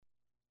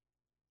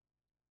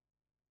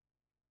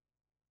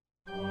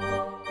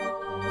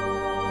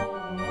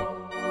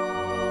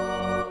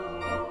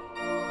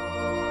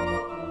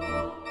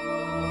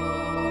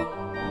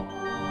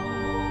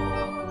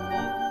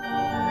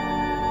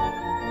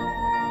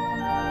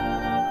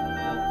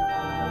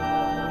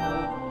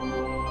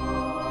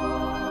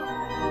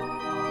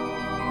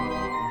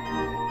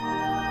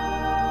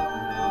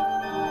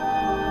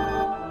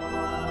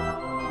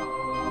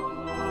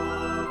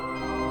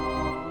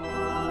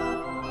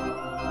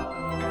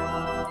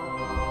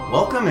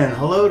Welcome and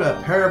hello to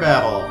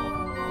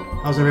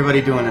Parababble. How's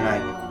everybody doing tonight?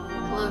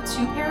 Hello to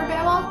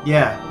Parababble?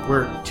 Yeah,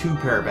 we're to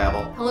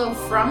Parababble. Hello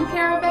from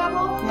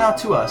Parababble? No,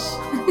 to us.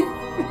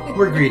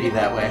 We're greedy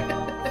that way.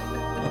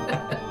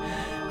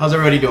 How's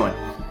everybody doing?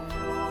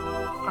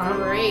 I'm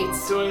Great.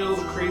 doing a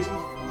little crazy.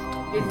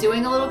 You're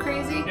doing a little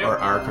crazy? Yep. Or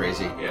are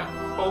crazy? Yeah,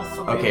 both.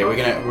 Of Okay, the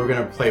we're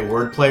gonna play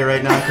wordplay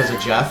right now because of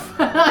Jeff.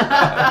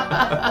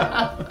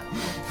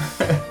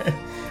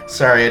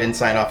 Sorry, I didn't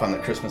sign off on the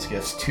Christmas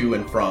gifts to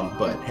and from,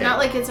 but hey. Not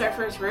like it's our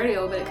first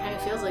rodeo, but it kind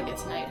of feels like it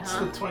tonight, It's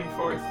huh? the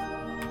 24th.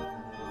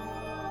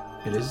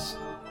 It is,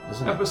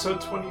 isn't it?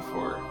 Episode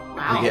 24.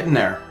 Wow. We're getting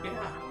there. Yeah.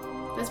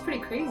 That's pretty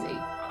crazy.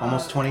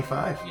 Almost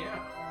 25. Yeah.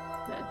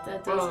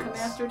 That Well, does come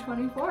after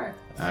 24.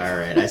 All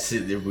right, I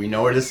see. We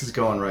know where this is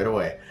going right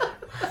away.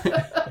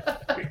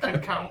 We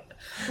can count.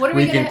 What are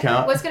We we can gonna?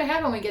 count. What's gonna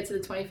happen when we get to the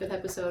 25th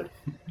episode?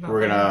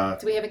 We're gonna.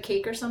 Do we have a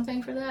cake or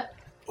something for that?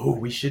 Oh,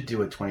 we should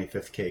do a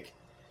 25th cake.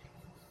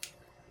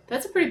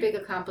 That's a pretty big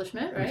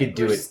accomplishment, right? could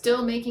do We're it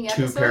still making To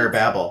episodes.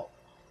 Parababble.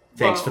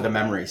 Thanks Whoa. for the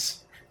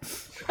memories.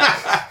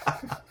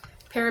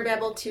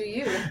 Parababble to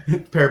you.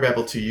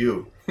 Parababble to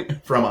you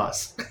from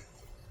us.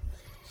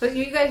 But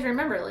you guys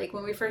remember, like,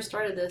 when we first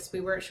started this, we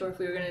weren't sure if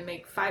we were going to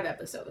make 5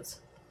 episodes.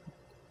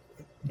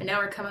 And now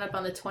we're coming up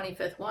on the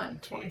 25th one.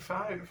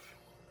 25.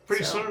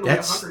 Pretty So- soon it'll be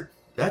That's- 100.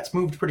 That's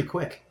moved pretty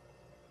quick.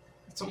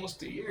 It's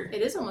almost a year.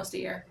 It is almost a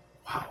year.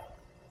 Wow.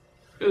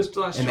 It was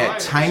last In July.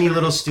 that tiny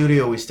little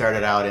studio we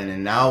started out in,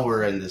 and now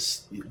we're in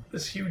this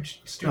This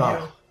huge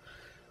studio. Oh.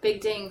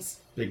 Big dings.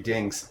 big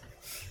dings.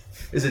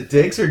 Is it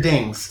digs or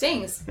dings?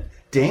 Dings.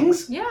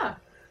 Dings? Yeah.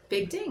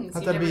 Big dings. I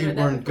You thought never we heard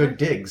that weren't before? good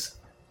digs.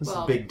 This is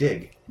Well- a big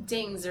dig.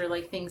 Dings are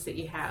like things that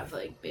you have,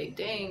 like big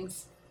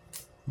dings.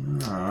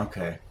 Oh,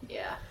 okay.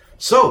 Yeah.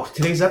 So,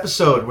 today's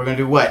episode, we're going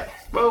to do what?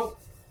 Well,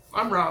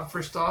 I'm Rob,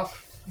 first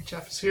off.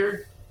 Jeff is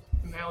here.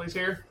 And Allie's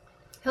here.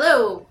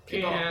 Hello,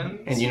 people.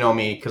 And you know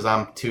me, because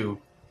I'm to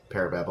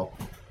Parababble.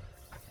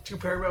 To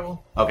Parababble.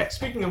 Okay.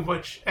 Speaking of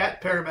which,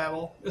 at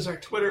Parababble is our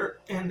Twitter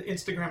and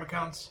Instagram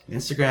accounts.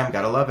 Instagram,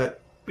 gotta love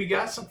it. We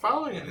got some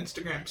following on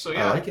Instagram, so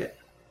yeah, I like it.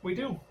 we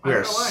do. We I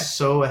are don't know why.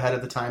 so ahead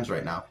of the times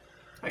right now.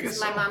 I guess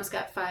Because my so. mom's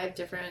got 5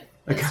 different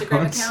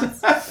Instagram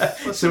accounts.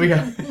 So we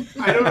got...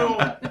 I don't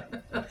know.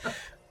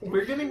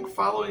 We're getting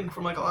following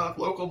from like a lot of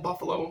local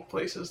Buffalo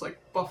places, like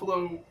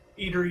Buffalo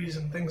eateries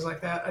and things like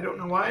that. I don't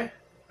know why.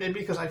 Maybe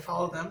because I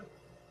follow them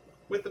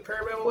with the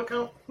Parababble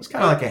account. It's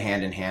kind of like a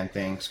hand-in-hand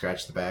thing.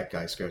 Scratch the back,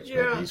 guy scratch the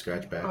back, Yeah. you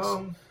scratch backs.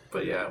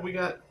 But yeah, we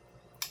got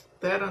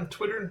that on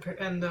Twitter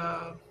and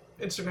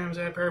Instagram is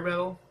at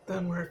Parababble.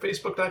 Then we're at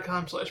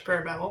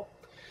Facebook.com/Parababble.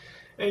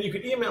 And you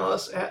can email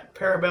us at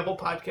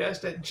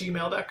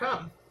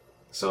parababblepodcast@gmail.com.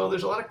 So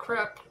there's a lot of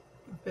crap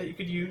that you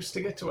could use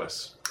to get to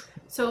us.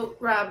 So,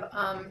 Rob,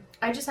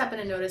 I just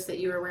happened to notice that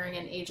you were wearing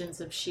an Agents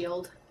of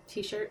S.H.I.E.L.D.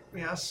 t-shirt,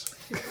 Yes.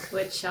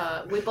 which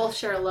we both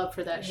share a love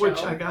for that show.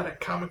 Which I got at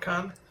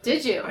Comic-Con.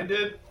 Did you? I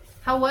did.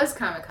 How was It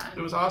Comic-Con?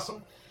 was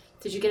awesome.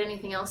 Did you get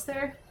anything else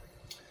there?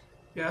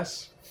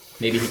 Yes.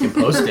 Maybe he can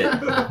post it.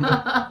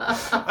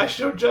 I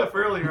showed Jeff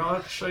earlier. I'll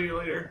have to show you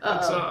later.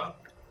 It's Uh-oh.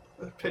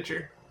 a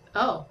picture.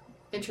 Oh,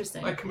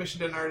 interesting. I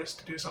commissioned an artist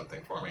to do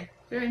something for me.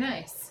 Very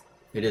nice.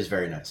 It is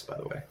very nice, by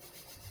the way.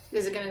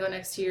 Is it going to go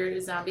next to your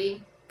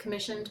zombie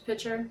commissioned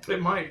picture?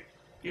 It might.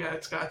 Yeah,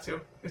 it's got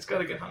to. It's got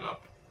to get hung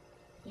up.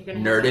 You're gonna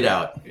Nerd it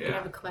out. You're gonna Yeah.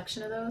 have a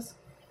collection of those.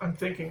 I'm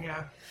thinking,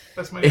 yeah.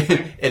 That's my new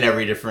thing. In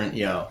every different,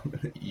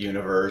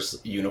 universe,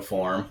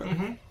 uniform.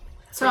 Mm-hmm.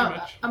 So Pretty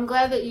much. I'm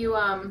glad that you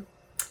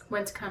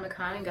went to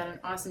Comic-Con and got an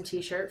awesome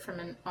T-shirt from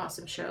an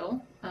awesome show.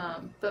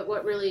 But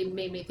what really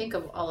made me think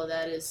of all of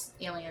that is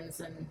aliens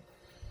and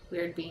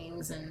weird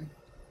beings and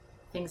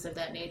things of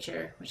that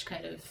nature, which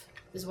kind of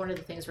is one of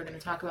the things we're going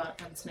to talk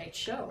about on tonight's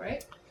show,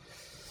 right?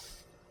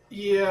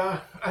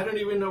 Yeah, I don't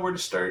even know where to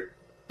start.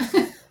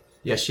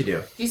 Yes, you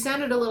do. You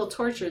sounded a little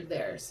tortured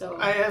there, so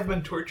I have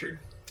been tortured.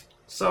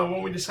 So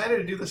when we decided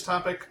to do this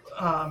topic,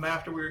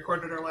 after we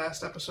recorded our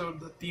last episode,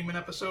 the Demon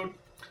episode,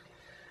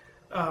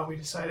 we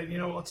decided,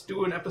 let's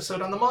do an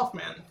episode on the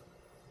Mothman.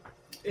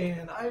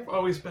 And I've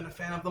always been a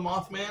fan of the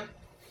Mothman,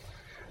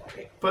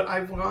 but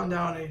I've gone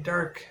down a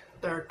dark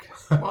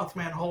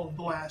Mothman hole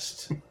the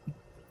last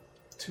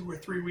 2 or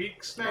 3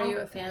 weeks now. are you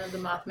a fan of the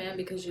Mothman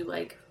because you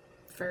like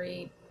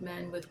furry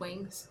men with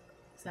wings?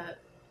 Is that...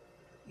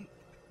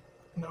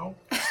 No.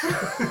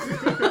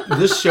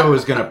 This show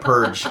is going to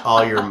purge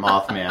all your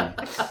Mothman.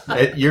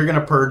 You're going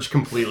to purge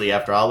completely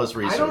after all this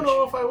research. I don't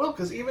know if I will,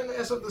 because even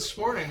as of this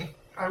morning,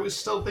 I was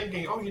still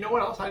thinking, oh, you know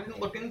what else I didn't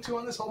look into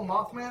on this whole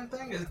Mothman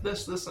thing? Is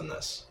this, and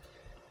this.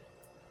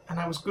 And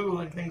I was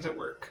Googling things at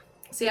work.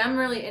 See, I'm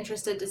really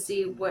interested to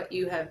see what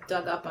you have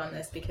dug up on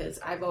this because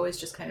I've always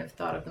just kind of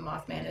thought of the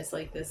Mothman as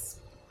like this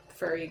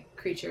furry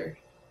creature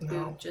who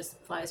No. just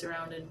flies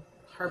around and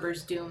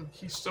harbors doom.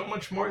 He's so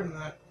much more than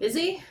that. Is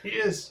he? He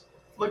is.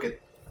 Look at...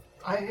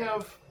 I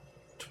have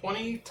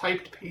 20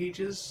 typed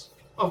pages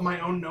of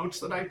my own notes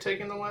that I've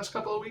taken the last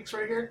couple of weeks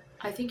right here.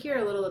 I think you're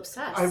a little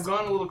obsessed. I've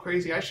gone a little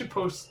crazy. I should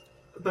post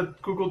the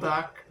Google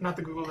Doc, not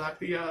the Google Doc,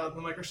 the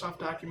Microsoft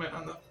document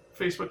on the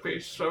Facebook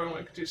page so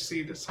everyone could just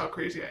see just how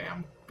crazy I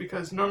am.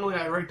 Because normally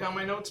I write down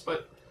my notes,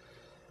 but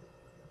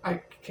I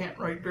can't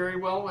write very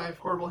well. I have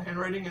horrible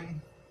handwriting, and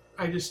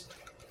I just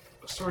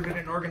sorted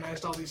and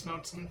organized all these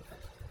notes. And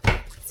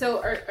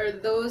So are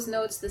those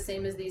notes the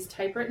same as these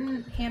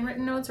handwritten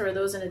notes, or are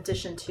those in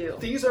addition to?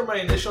 these are my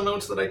initial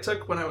notes that I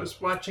took when I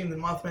was watching the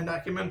Mothman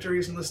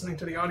documentaries and listening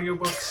to the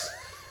audiobooks.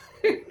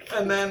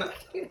 And then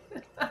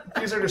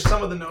these are just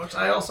some of the notes.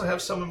 I also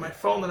have some on my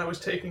phone that I was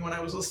taking when I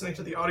was listening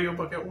to the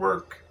audiobook at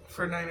work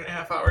for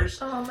 9.5 hours.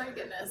 Oh my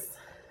goodness.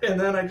 And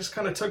then I just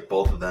kind of took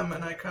both of them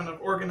and I kind of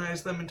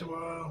organized them into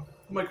a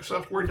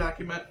Microsoft Word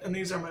document. And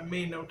these are my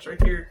main notes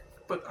right here.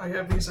 But I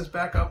have these as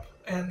backup,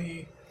 and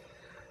the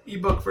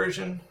ebook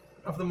version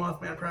of the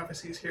Mothman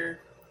Prophecies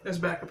here as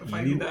backup if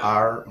I need You that.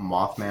 are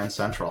Mothman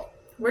Central.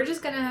 We're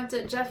just gonna have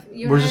to, Jeff.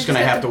 We're just gonna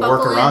have to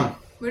work around.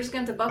 We're just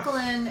going to buckle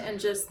in and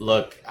just...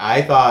 Look,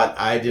 I thought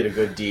I did a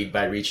good deed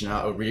by reaching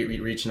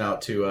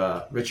out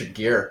to Richard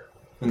Gere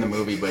in the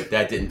movie, but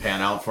that didn't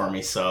pan out for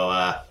me, so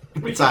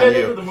We it's can on get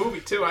into you. the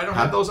movie too. I don't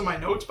have those in my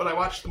notes, but I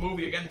watched the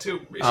movie again too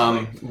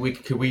recently.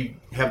 Could we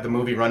have the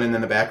movie running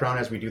in the background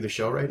as we do the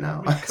show right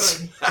now? We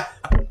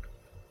could.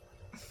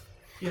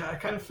 Yeah, I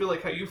kind of feel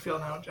like how you feel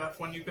now, Jeff,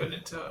 when you get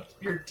into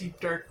your deep,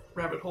 dark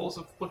rabbit holes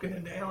of looking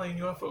into alien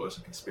UFOs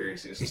and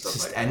conspiracies and It's stuff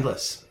just like that.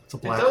 endless. It's a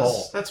It black does.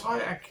 hole. That's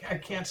why I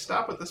can't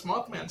stop with this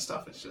Mothman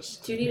stuff. It's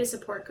just, Do you need a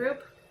support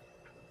group?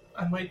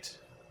 I might,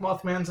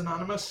 Mothman's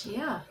Anonymous.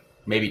 Yeah.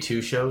 Maybe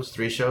 2 shows,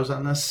 3 shows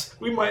on this.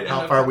 We might end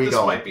How up, far are we this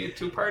going? might be a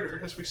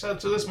two-parter, as we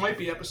said. So this might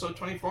be episode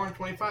 24 and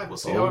 25. We'll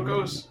see how it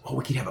goes. Oh,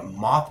 we could have a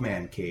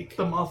Mothman cake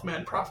The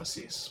Mothman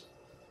Prophecies.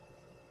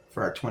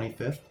 for our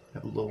 25th.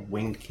 Have a little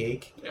winged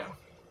cake. Yeah.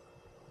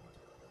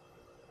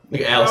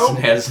 Look, Allison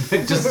has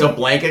just a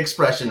blank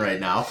expression right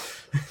now.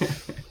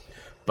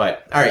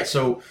 But, all right,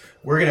 so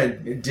we're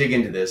going to dig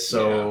into this.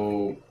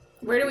 So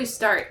Where do we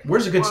start?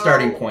 where's a good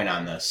starting point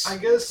on this? I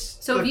guess.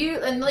 So if you,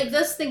 and like,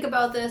 let's think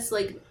about this,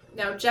 like,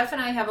 now Jeff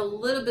and I have a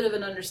little bit of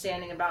an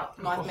understanding about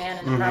Mothman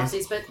and the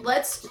prophecies, but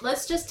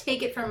let's just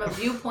take it from a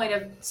viewpoint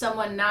of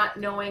someone not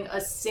knowing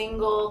a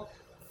single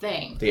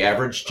thing. The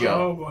average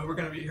Joe. Oh boy, we're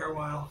gonna be here a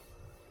while.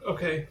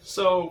 Okay,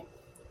 so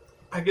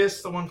I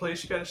guess the one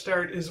place you gotta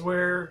start is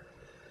where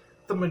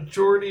the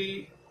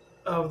majority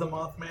of the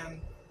Mothman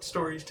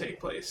stories take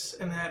place,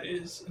 and that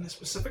is in a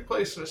specific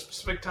place at a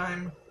specific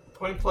time,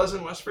 Point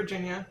Pleasant, West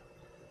Virginia,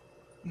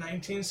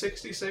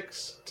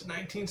 1966 to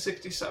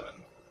 1967.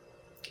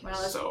 Well,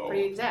 that's So-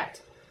 pretty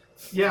exact.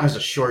 That Yeah, was a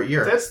short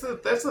year. that's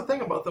the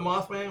thing about the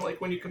Mothman.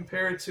 Like when you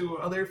compare it to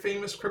other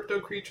famous crypto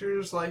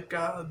creatures like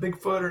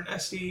Bigfoot or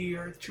Nessie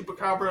or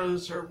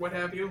Chupacabras or what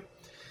have you,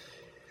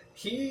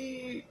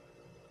 he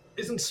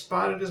isn't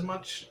spotted as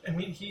much. I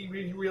mean, he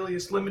really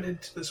is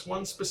limited to this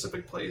one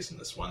specific place and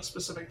this one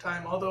specific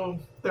time. Although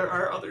there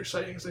are other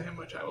sightings of him,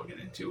 which I will get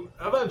into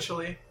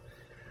eventually.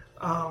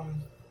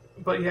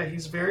 But yeah,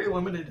 he's very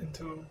limited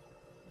into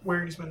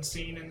where he's been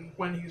seen and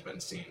when he's been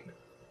seen.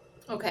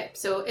 Okay,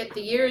 so the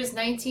year is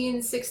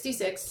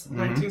 1966.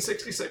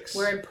 1966.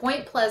 We're in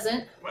Point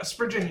Pleasant, West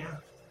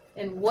Virginia.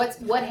 and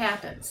what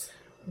happens?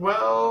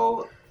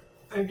 Well,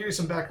 I'll give you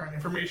some background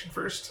information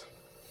first.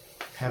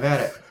 Have at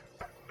it.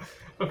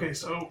 Okay,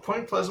 so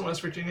Point Pleasant, West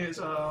Virginia is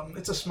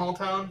it's a small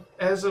town.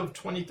 As of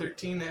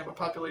 2013, they have a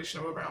population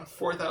of around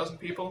 4,000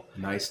 people.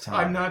 Nice time.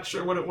 I'm not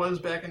sure what it was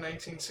back in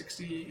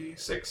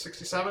 1966,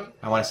 67,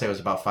 I want to say it was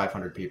about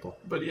 500 people.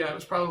 but yeah, it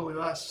was probably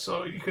less.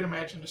 So you can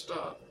imagine just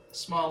a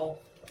small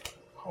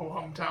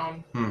ho-hum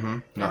town. Mm-hmm.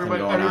 Nothing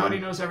going Everybody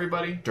on. knows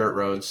everybody. Dirt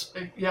roads.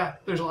 Yeah,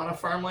 there's a lot of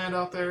farmland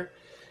out there,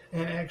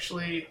 and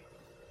actually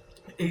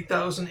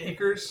 8,000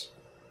 acres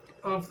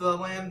of the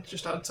land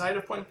just outside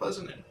of Point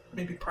Pleasant, and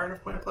maybe part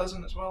of Point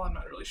Pleasant as well. I'm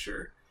not really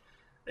sure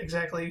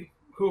exactly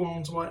who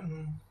owns what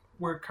and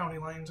where county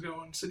lines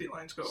go and city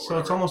lines go. So wherever.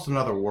 it's almost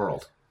another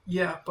world.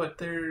 Yeah, but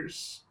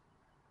there's...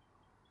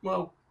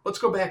 Well, let's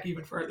go back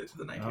even further to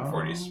the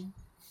 1940s.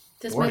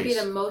 This might be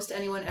 40s. the most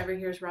anyone ever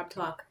hears Rob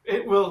talk.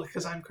 It will,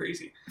 because I'm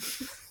crazy.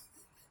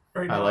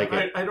 Right I now, like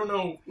it. I don't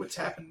know what's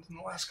happened in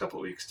the last couple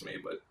of weeks to me,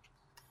 but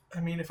I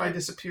mean, if I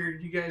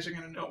disappeared, you guys are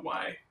going to know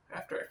why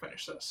after I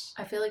finish this.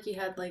 I feel like you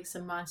had like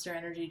some Monster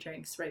Energy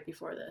drinks right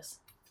before this.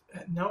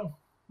 No,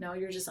 No,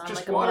 you're just on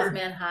Just like a water.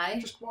 Mothman high.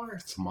 just water.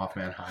 It's a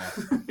Mothman high.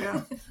 Yeah,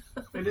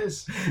 it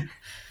is.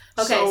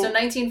 Okay, so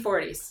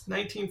 1940s.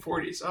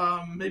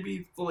 1940s,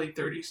 maybe the late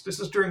 30s. This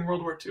is during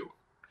World War II.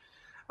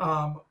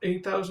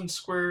 8,000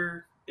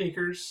 square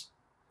acres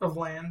of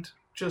land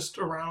just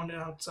around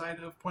and outside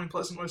of Point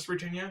Pleasant, West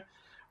Virginia,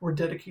 were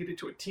dedicated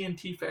to a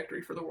TNT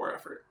factory for the war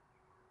effort.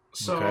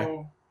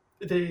 So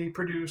they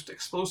produced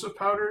explosive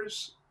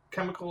powders,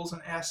 chemicals,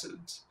 and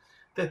acids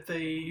that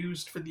they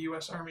used for the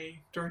U.S.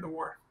 Army during the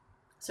war.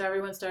 So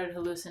everyone started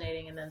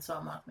hallucinating and then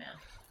saw Mothman.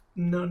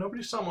 No,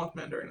 nobody saw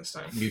Mothman during this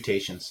time.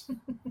 Mutations.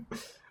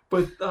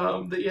 But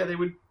they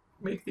would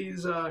make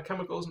these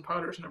chemicals and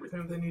powders and everything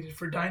that they needed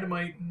for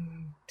dynamite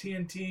and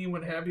TNT and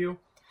what have you.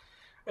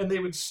 And they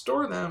would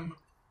store them,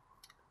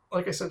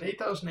 like I said,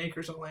 8,000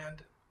 acres of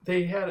land.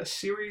 They had a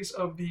series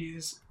of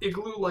these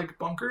igloo-like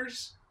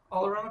bunkers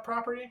all around the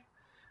property,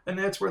 and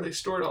that's where they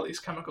stored all these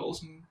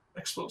chemicals and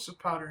explosive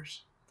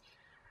powders.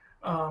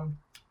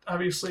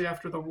 Obviously,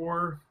 after the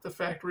war, the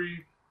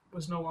factory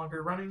was no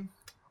longer running,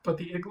 but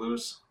the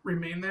igloos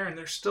remain there, and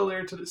they're still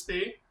there to this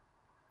day.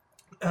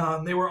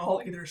 They were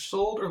all either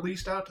sold or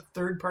leased out to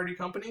third-party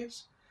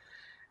companies,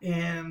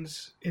 and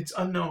it's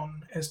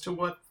unknown as to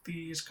what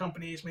these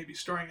companies may be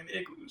storing in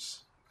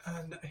igloos.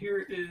 And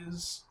here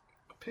is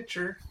a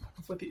picture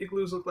of what the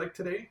igloos look like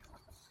today.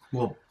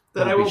 We'll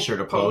I will be sure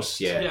to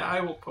post. Yeah, I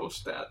will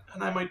post that,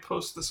 and I might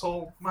post this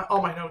all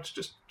my notes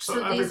just so So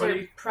these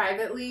everybody. are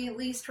privately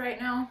leased right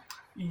now?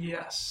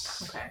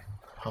 Yes. Okay.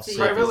 how So safe,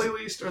 Privately is,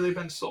 leased, or they've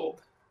been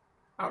sold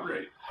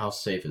outright. how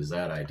safe is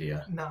that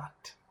idea?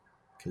 Not.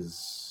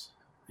 Because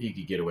you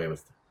could get away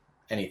with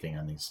anything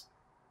on these.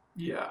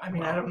 Yeah, I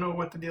mean, Wow. I don't know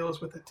what the deal is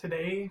with it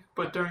today,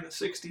 but during the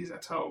 60s,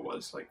 that's how it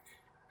was. Like,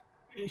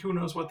 who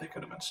knows what they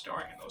could have been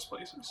storing in those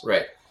places.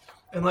 Right.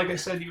 And like I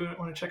said, you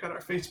want to check out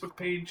our Facebook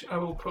page. I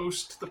will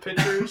post the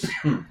pictures,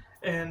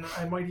 and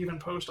I might even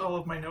post all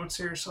of my notes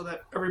here so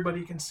that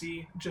everybody can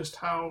see just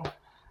how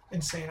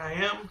insane I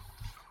am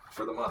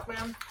for the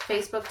Mothman.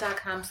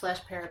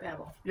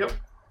 Facebook.com/Parababble. Yep.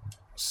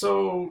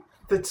 So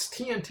this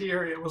TNT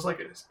area was like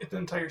an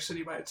entire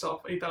city by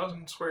itself,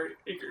 8,000 square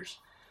acres.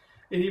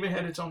 It even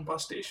had its own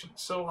bus station,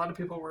 so a lot of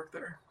people worked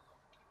there.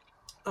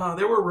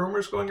 There were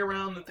rumors going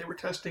around that they were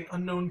testing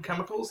unknown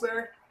chemicals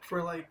there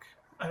for, like,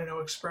 I don't know,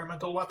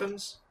 experimental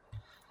weapons.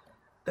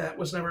 That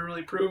was never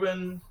really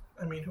proven.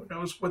 I mean, who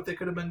knows what they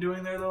could have been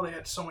doing there, though? They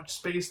had so much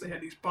space. They had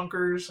these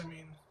bunkers. I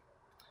mean,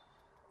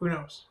 who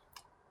knows?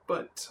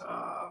 But,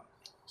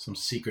 Some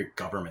secret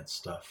government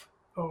stuff.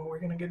 oh, we're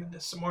going to get into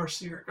some more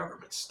secret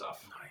government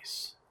stuff.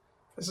 Nice.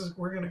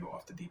 We're going to go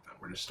off the deep end.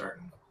 We're just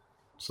starting.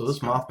 So this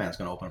Mothman's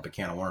going to open up a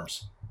can of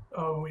worms,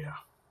 Oh, yeah.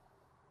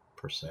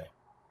 per se.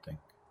 I think.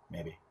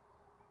 Maybe.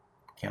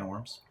 Can of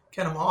worms?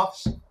 Can of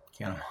moths?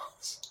 Can of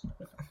moths.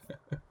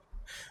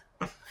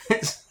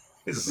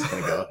 This is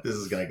gonna go. This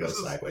is gonna go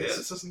sideways. Yeah,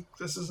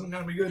 this isn't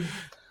gonna be good.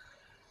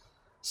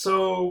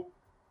 So,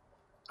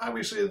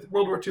 obviously,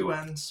 World War II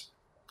ends.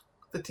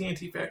 The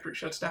TNT factory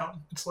shuts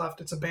down. It's left.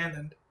 It's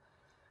abandoned,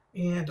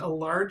 and a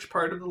large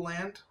part of the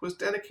land was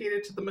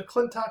dedicated to the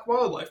McClintock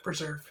Wildlife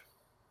Preserve.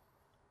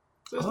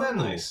 So isn't that Oh.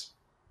 nice?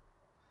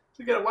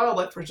 So you got a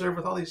wildlife preserve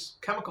with all these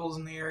chemicals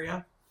in the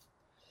area.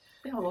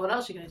 Yeah, well, what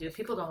else are you going to do?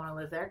 People don't want to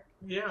live there.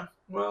 Yeah.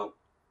 Well,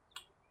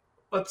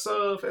 let's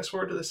fast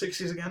forward to the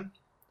 60s again.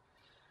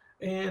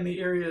 And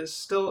the area is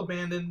still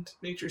abandoned.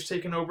 Nature's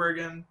taken over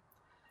again.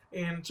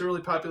 And it's a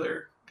really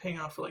popular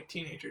hangout for, like,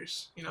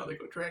 teenagers. You know, they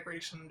go drag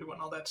racing, doing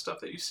all that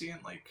stuff that you see in,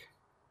 like,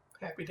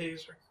 Happy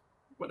Days or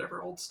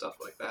whatever old stuff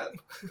like that.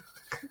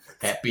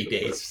 Happy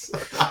days.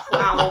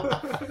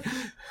 Wow.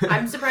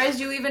 I'm surprised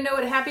you even know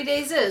what Happy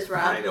Days is,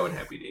 Rob. I know what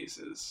Happy Days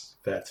is.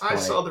 That's I funny.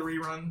 saw the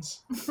reruns.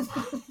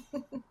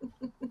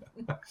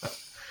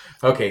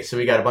 Okay, so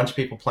we got a bunch of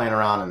people playing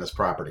around on this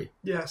property.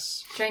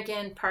 Yes.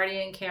 Drinking,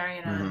 partying,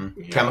 carrying on.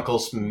 Mhm. Yeah.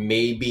 Chemicals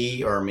may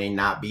be or may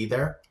not be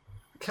there.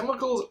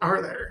 Chemicals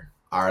are there.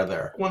 Are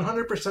there?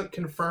 100%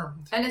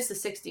 confirmed. And it's the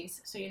 60s,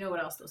 so you know what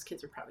else those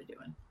kids are probably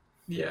doing.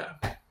 Yeah.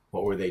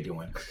 What were they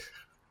doing?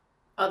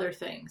 Other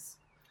things.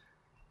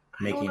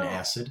 Making know.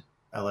 acid?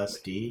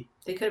 LSD?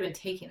 They could have been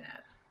taking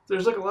that.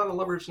 There's like a lot of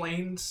lovers'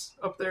 lanes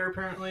up there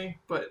apparently,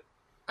 but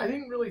I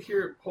didn't really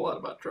hear a whole lot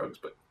about drugs.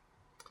 But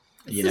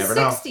It's You the never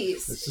know.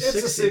 60s. It's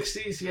it's the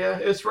 60s, yeah.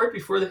 It's right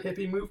before the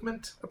hippie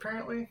movement,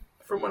 apparently,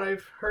 from what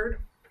I've heard.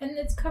 And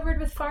it's covered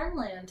with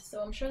farmland, so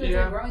I'm sure that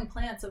Yeah. they're growing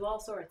plants of all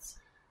sorts.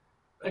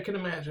 I can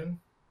imagine.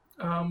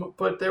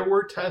 But there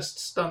were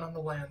tests done on the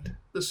land,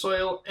 the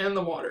soil, and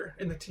the water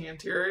in the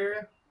TNT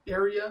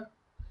area,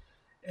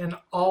 and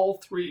all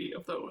three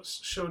of those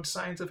showed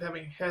signs of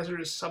having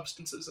hazardous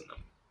substances in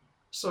them.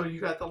 So you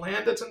got the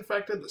land that's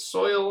infected, the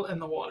soil,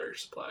 and the water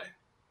supply.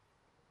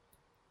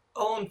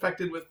 All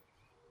infected with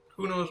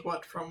who knows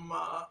what from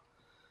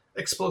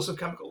explosive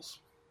chemicals.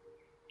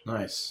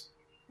 Nice.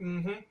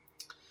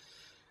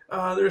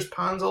 Mm-hmm. There's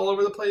ponds all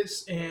over the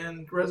place,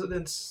 and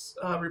residents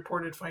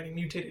reported finding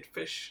mutated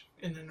fish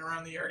in and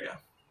around the area.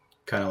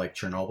 Kind of like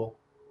Chernobyl.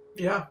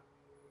 Yeah.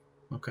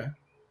 Okay.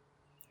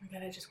 Oh my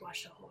god, I just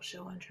watched a whole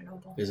show on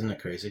Chernobyl. Isn't it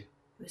crazy?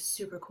 It was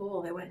super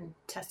cool. They went and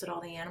tested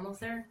all the animals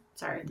there.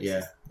 Sorry. this Yeah,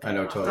 is I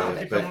know off totally.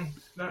 topic. But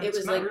No, It it's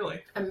was not like-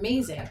 really.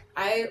 Amazing.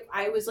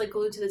 I was like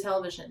glued to the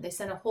television. They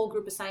sent a whole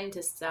group of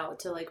scientists out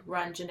to like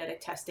run genetic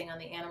testing on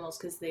the animals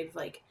because they've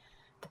like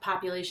the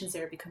populations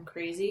there have become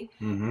crazy.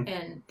 mhm.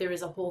 And there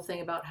was a whole thing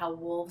about how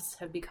wolves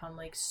have become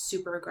like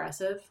super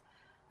aggressive.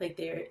 Like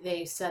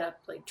they set up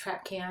like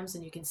trap cams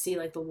and you can see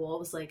like the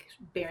wolves like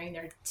baring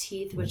their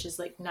teeth, which is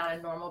like not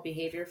a normal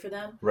behavior for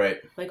them. Right.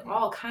 Like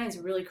all kinds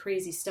of really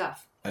crazy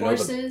stuff. I know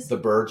Horses. the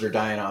birds are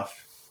dying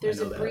off. There's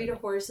I a know that. breed of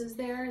horses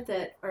there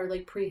that are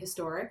like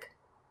prehistoric.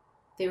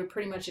 They were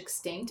pretty much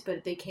extinct,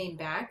 but they came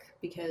back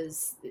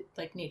because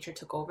like nature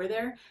took over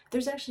there.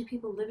 There's actually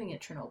people living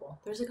at Chernobyl.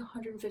 There's like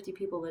 150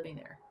 people living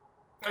there.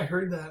 I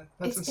heard that.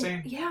 That's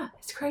insane. Yeah,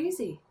 it's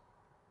crazy.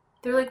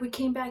 They're like, we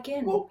came back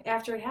in Well-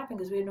 after it happened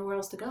because we had nowhere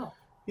else to go.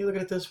 You look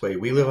at it this way.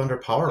 We live under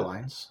power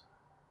lines.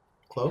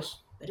 Close.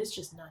 But it's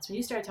just nuts. When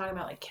you start talking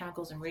about like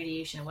chemicals and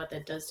radiation and what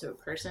that does to a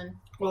person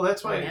Well,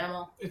 that's or an why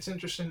animal. it's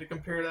interesting to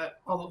compare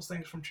all those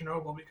things from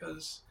Chernobyl,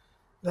 because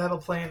that'll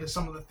play into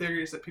some of the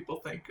theories that people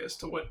think as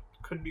to what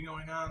could be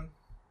going on.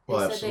 Well,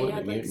 They said absolutely. they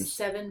had like Mutants.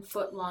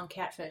 7-foot-long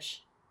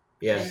catfish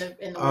Yes.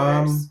 in the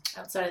waters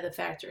outside of the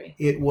factory.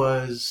 It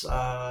was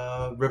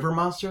river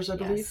monsters, I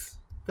believe, Yes.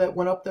 that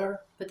went up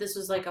there. But this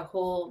was like a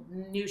whole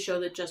new show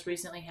that just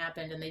recently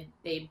happened, and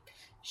they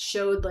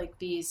showed like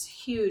these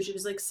huge. It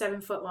was like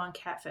 7-foot-long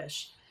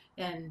catfish,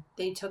 and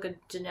they took a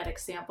genetic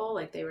sample.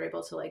 Like they were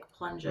able to like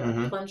plunge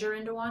a plunger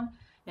into one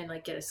and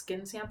like get a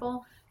skin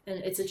sample,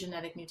 and it's a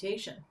genetic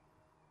mutation.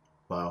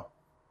 Wow.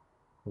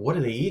 What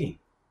are they eating?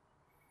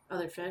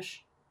 Other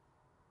fish.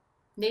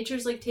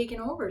 Nature's like taking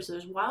over, so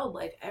there's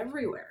wildlife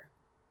everywhere.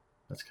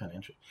 That's kind of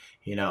interesting.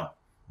 You know,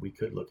 we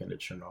could look into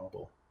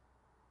Chernobyl.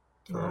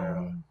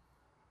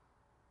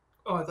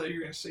 Oh, I thought you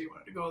were going to say you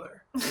wanted to go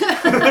there.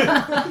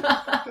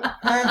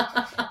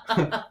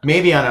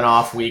 Maybe on an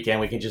off weekend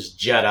we can just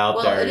jet out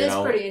Well, there. it you is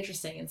know? pretty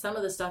interesting, and some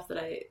of the stuff that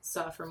I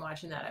saw from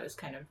watching that, I was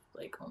kind of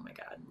like, "Oh my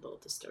god," a little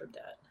disturbed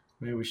at.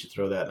 Maybe we should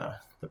throw that in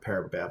the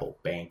Parababble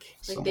bank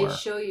Like somewhere. they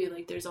show you,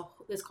 like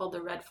it's called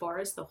the Red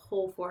Forest. The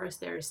whole forest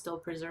there is still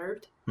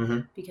preserved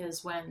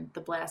because when the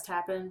blast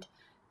happened,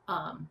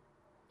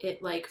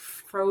 it like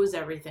froze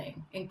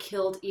everything and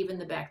killed even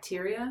the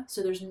bacteria.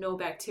 So there's no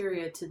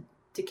bacteria to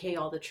decay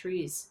all the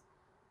trees.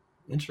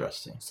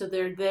 Interesting. So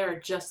they're there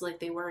just like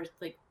they were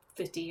like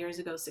 50 years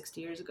ago,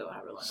 60 years ago,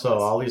 however long. So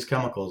all these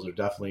chemicals are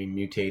definitely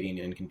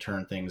mutating and can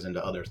turn things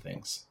into other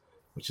things,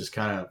 which is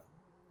kind of,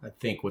 I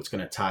think, what's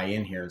going to tie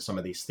in here in some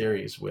of these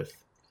theories with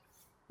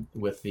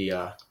the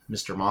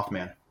Mr.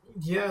 Mothman.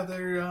 Yeah,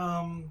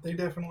 they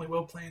definitely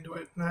will play into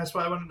it, and that's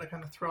why I wanted to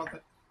kind of throw all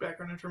that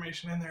background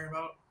information in there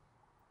about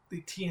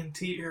the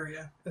TNT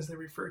area, as they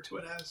refer to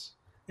it as,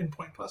 in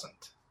Point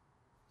Pleasant.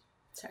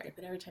 Sorry,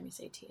 but every time you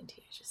say TNT,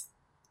 I just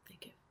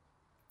think of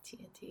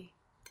TNT.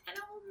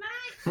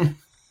 Dynamite.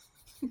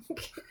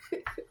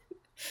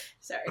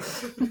 Sorry.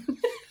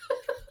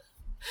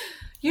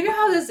 You know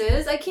how this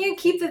is. I can't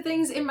keep the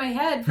things in my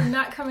head from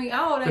not coming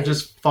out. They're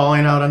just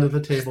falling out under the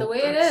It's table. the way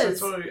it That's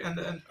is. what we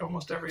end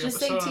almost every Just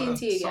say episode on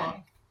TNT a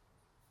song.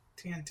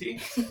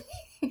 TNT?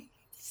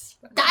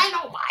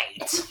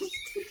 Dynamite.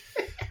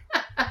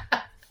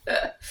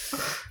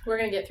 We're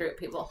gonna get through it,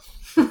 people.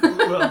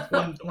 Well,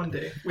 one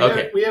day.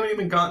 Okay. We haven't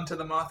even gotten to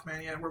the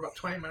Mothman yet. We're about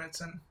 20 minutes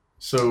in.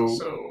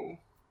 So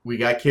we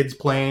got kids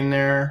playing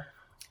there,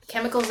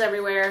 Chemicals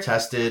everywhere.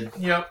 tested,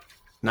 Yep.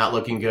 not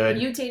looking good.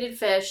 Mutated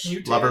fish.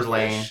 Mutated Lover's fish,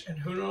 Lane. and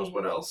who knows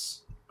what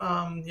else.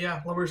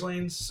 Yeah, Lover's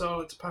Lanes, so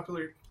it's a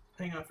popular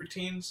hangout for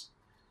teens.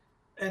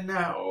 And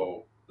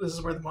now, this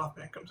is where the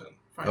Mothman comes in,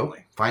 finally.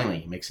 Oh, finally,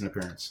 he makes an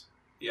appearance.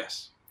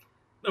 Yes.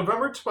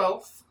 November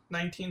 12th,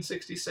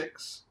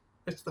 1966.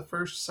 It's the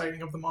first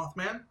sighting of the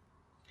Mothman.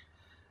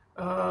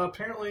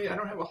 Apparently, I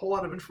don't have a whole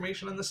lot of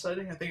information on this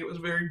sighting. I think it was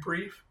very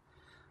brief.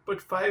 But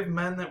 5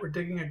 men that were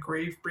digging a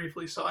grave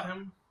briefly saw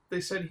him.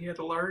 They said it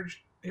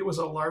was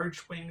a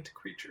large winged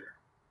creature.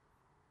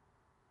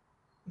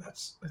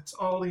 That's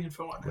all the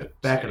info on it.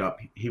 Back it up.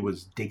 He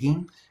was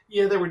digging?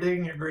 Yeah, they were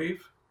digging a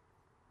grave.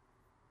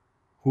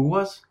 Who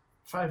was?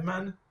 5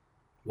 men.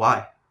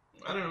 Why?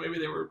 I don't know, maybe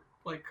they were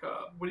like,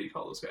 what do you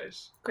call those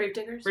guys? Grave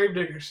diggers. Grave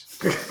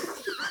diggers.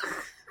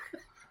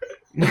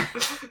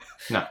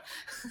 No.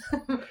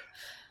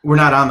 We're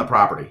not on the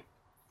property,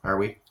 are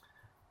we?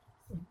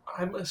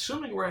 I'm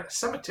assuming we're at a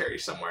cemetery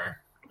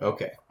somewhere.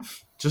 Okay.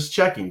 Just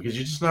checking, because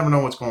you just never know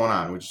what's going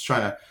on. We're just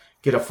trying to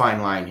get a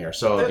fine line here.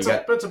 So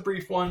That's a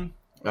brief one.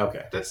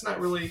 Okay. That's not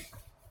really...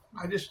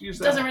 I just use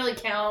It that. doesn't really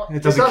count.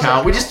 It doesn't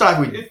count. We just thought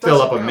we'd It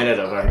fill up doesn't a minute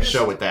count. of our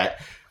show with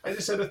that. I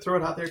just had to throw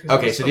it out there.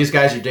 Okay, so these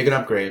guys are digging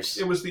up graves.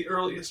 It was the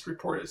earliest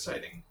reported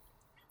sighting.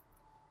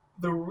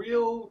 The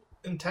real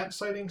intense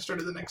sighting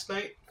started the next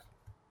night,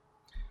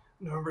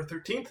 November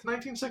 13th,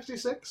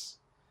 1966.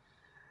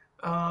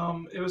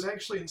 It was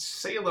actually in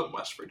Salem,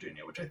 West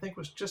Virginia, which I think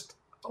was just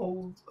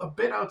a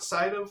bit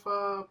outside of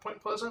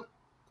Point Pleasant.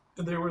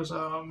 There was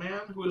a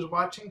man who was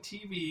watching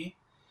TV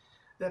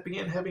that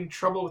began having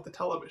trouble with the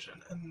television,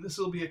 and this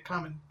will be a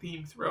common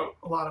theme throughout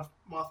a lot of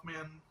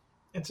Mothman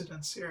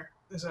incidents here,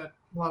 is that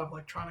a lot of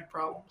electronic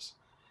problems.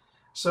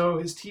 So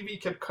his TV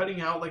kept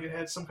cutting out like it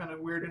had some kind of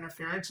weird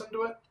interference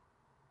into it,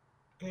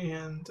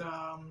 and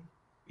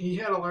he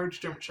had a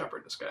large German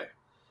Shepherd, this guy,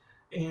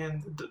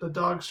 and the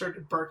dog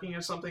started barking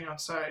at something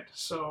outside,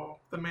 so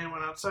the man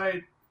went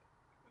outside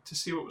to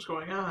see what was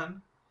going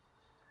on,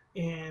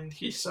 and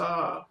he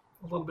saw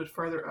a little bit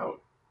farther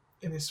out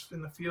in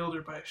the field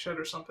or by a shed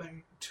or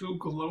something, 2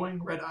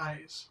 glowing red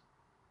eyes.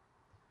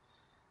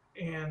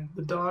 And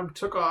the dog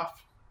took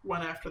off,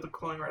 went after the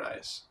glowing red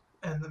eyes,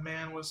 and the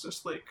man was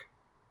just like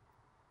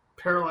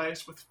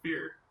paralyzed with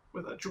fear,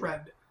 with a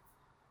dread.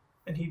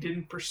 And he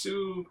didn't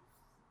pursue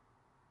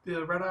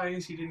the red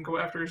eyes, he didn't go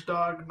after his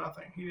dog,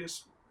 nothing. He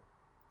just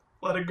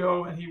let it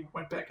go, and he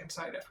went back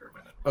inside after a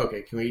minute.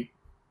 Okay,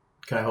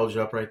 can I hold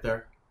you up right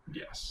there?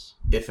 Yes.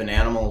 If an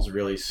animal is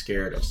really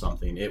scared of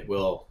something, it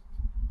will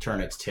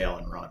turn its tail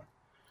and run.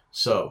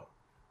 So,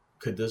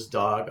 could this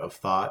dog have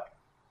thought,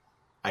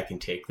 I can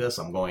take this,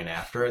 I'm going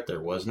after it?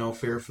 There was no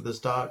fear for this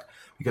dog?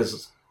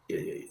 Because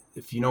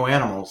if you know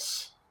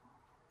animals,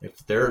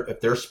 if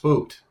they're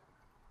spooked,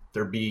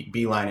 they're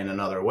beelining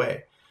another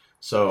way.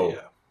 So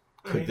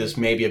could this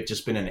maybe have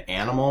just been an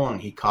animal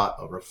and he caught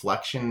a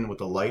reflection with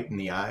the light in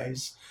the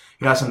eyes?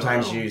 You know,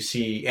 sometimes you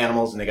see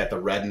animals and they got the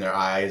red in their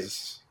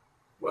eyes.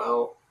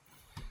 Well,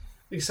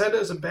 they said it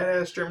was a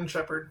badass German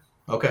Shepherd.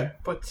 Okay.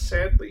 But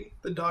sadly,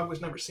 the dog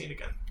was never seen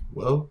again.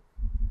 Whoa.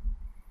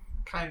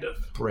 Kind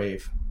of.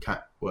 Brave.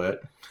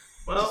 What?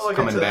 Well, I'll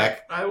coming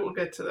back. I will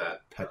get to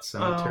that. Pet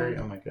Cemetery.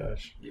 Oh my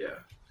gosh. Yeah.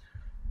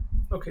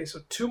 Okay, so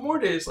 2 more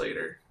days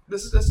later,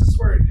 this is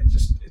where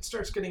it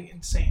starts getting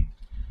insane.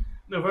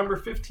 November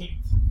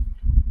 15th,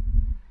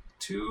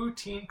 2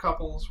 teen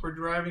couples were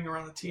driving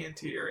around the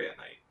TNT area at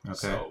night. Okay.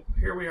 So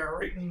here we are,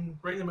 right in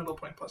the middle of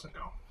Point Pleasant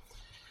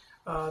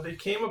now. They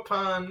came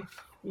upon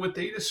what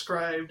they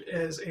described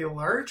as a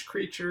large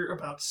creature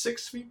about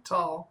 6 feet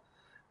tall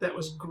that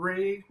was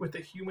gray with a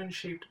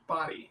human-shaped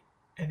body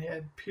and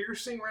had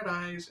piercing red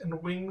eyes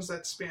and wings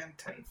that spanned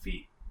 10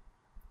 feet.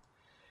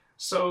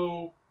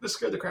 So this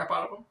scared the crap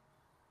out of them,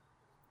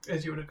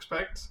 as you would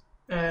expect,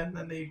 and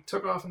then they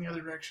took off in the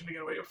other direction to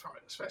get away from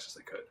it as fast as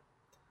they could.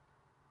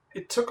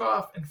 It took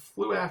off and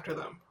flew after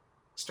them,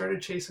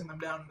 started chasing them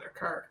down in their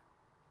car.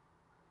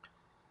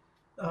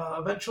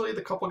 Eventually,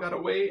 the couple got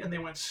away and they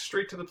went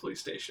straight to the police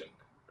station.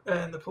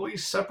 And the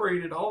police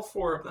separated all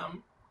 4 of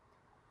them,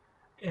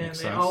 and Makes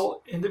they sense.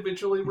 all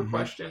individually were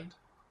questioned.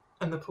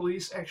 And the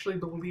police actually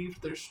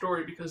believed their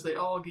story because they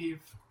all gave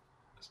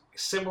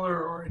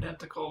similar or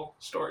identical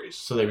stories.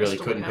 So they as really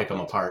to what couldn't pick them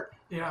happened. apart.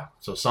 Yeah.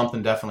 So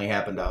something definitely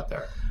happened out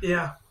there.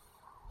 Yeah.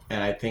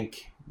 And I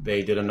think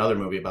they did another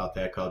movie about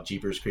that called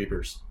Jeepers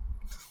Creepers.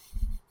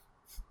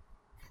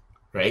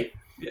 Right?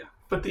 Yeah.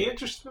 But the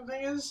interesting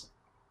thing is,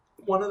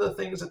 one of the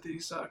things that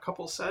these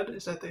couples said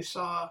is that they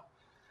saw,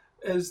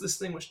 as this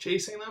thing was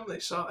chasing them, they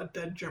saw a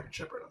dead German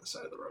Shepherd on the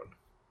side of the road.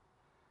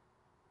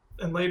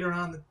 And later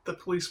on, the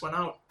police went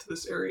out to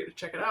this area to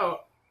check it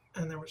out,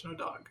 and there was no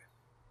dog.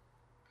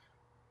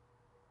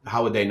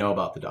 How would they know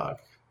about the dog?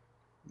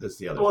 That's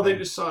the other Well, thing. they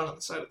just saw it on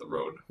the side of the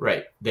road.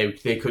 Right. They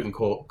couldn't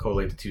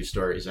collate the 2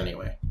 stories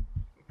anyway.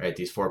 Right?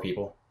 These 4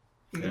 people.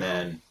 No. And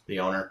then the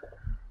owner,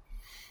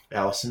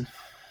 Allison.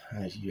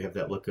 You have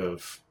that look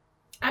of...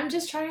 I'm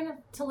just trying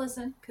to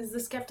listen, because the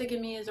skeptic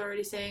in me is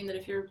already saying that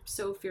if you're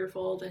so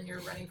fearful, then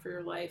you're running for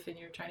your life and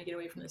you're trying to get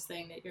away from this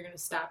thing, that you're going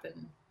to stop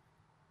and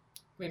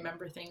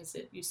remember things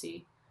that you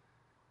see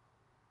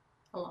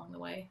along the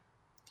way.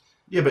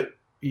 Yeah, but...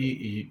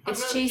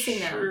 It's chasing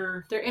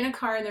them. They're in a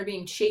car and they're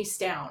being chased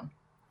down.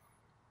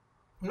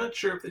 I'm not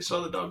sure if they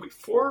saw the dog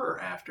before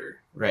or after.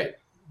 Right.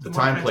 The Mothman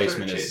time started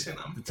placement chasing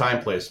them. the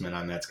time placement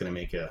on that's going to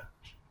make you...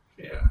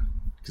 Yeah.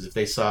 Because if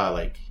they saw,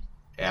 like,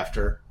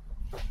 after,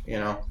 you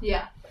know...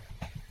 Yeah.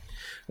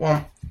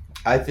 Well,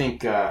 I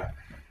think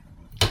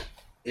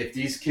if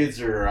these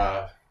kids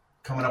are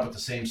coming up with the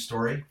same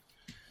story,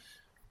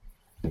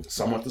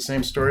 somewhat the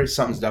same story,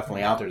 something's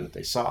definitely out there that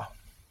they saw.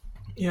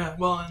 Yeah,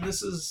 well, and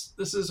this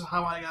is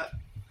how I got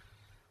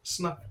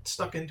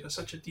stuck into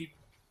such a deep,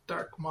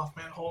 dark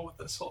Mothman hole with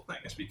this whole thing,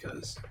 is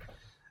because,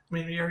 I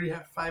mean, we already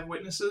have 5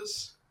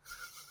 witnesses,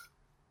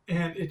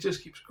 and it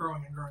just keeps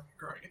growing and growing and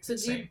growing. It's So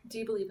insane. do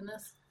you believe in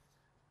this?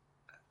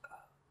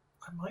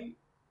 I might.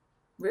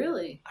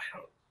 Really?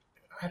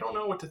 I don't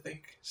know what to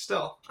think.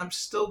 Still, I'm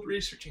still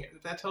researching it.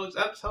 That'll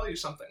tell you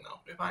something, though,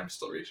 if I'm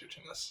still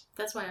researching this.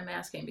 That's why I'm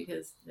asking,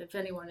 because if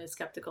anyone is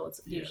skeptical,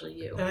 it's usually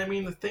you. And I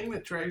mean, the thing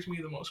that drives me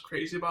the most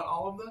crazy about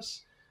all of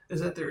this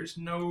is that there's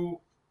no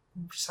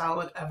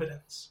solid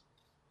evidence,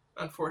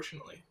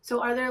 unfortunately.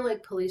 So are there,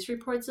 like, police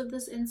reports of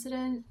this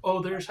incident?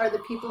 Oh, there's Are the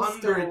people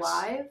hundreds. still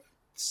alive?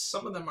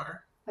 Some of them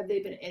are. Have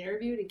they been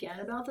interviewed again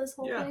about this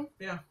whole thing?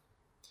 Yeah.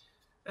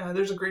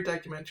 There's a great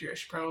documentary I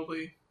should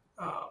probably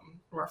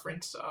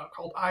reference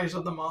called Eyes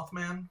of the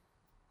Mothman.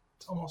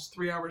 It's almost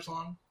 3 hours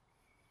long.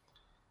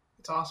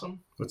 It's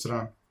awesome. What's it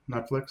on?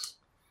 Netflix?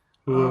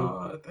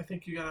 I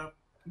think you gotta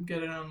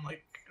get it on,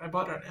 like, I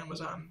bought it on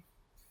Amazon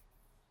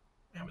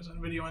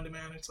Video on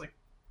Demand. It's like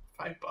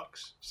 $5,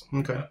 something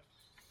Okay.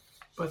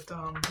 like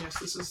that. But yes,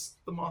 this is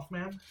the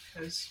Mothman,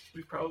 as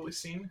we've probably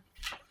seen.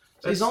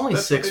 He's only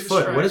That's 6 what they foot.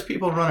 describe. What is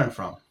people running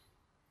from?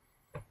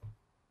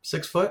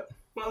 6 foot?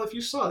 Well, if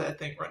you saw that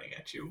thing running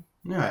at you,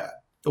 Yeah,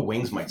 the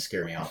wings might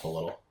scare me off a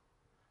little.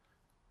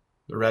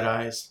 The red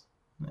eyes?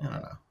 I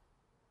don't know.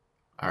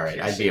 All right,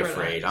 I'd be Red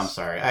afraid. eyes. I'm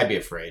sorry. I'd be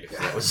afraid if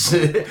that was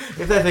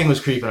if that thing was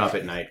creeping up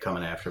at night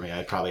coming after me.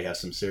 I'd probably have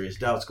some serious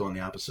doubts going the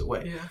opposite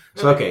way. yeah.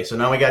 So okay, so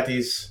now we got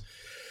these.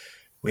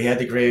 We had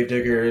the grave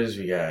diggers.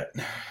 We got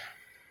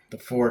the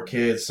 4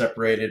 kids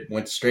separated.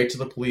 Went straight to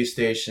the police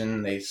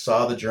station. They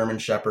saw the German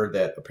Shepherd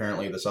that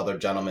apparently this other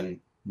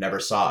gentleman never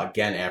saw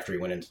again after he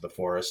went into the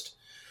forest.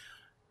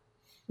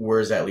 Where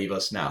does that leave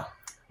us now?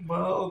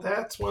 Well,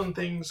 that's when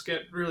things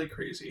get really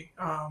crazy.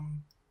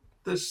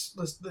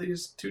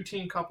 These 2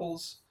 teen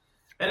couples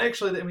And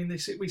actually, I mean,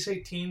 we say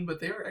teen, but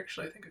they were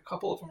actually, I think a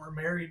couple of them were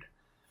married,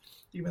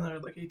 even though they're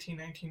like 18,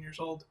 19 years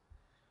old.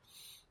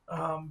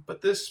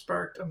 But this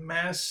sparked a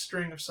mass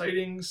string of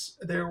sightings.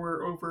 There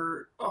were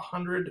over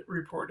 100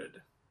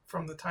 reported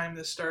from the time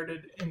this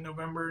started in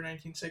November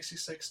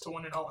 1966 to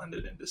when it all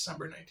ended in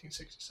December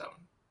 1967.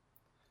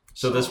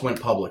 So this went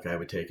public, I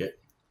would take it.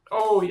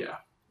 Oh, yeah.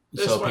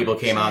 So people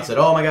came out and said,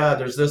 "Oh my God,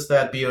 there's this,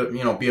 that. Be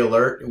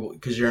alert,"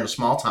 because you're in a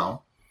small town,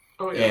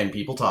 and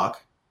people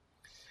talk.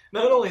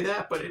 Not only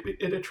that, but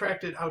it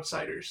attracted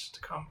outsiders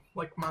to come,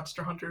 like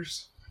monster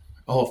hunters.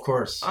 Oh, of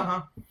course.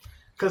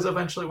 Because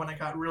eventually, when it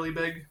got really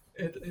big,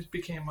 it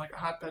became like a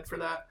hotbed for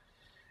that.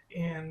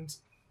 And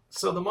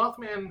so the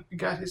Mothman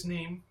got his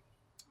name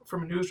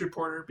from a news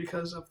reporter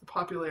because of the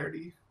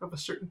popularity of a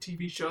certain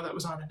TV show that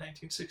was on in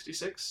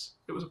 1966.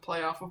 It was a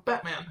playoff of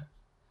Batman.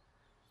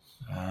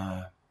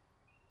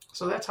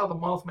 So that's how the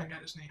Mothman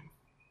got his name.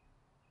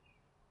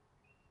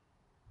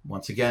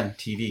 Once again,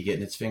 TV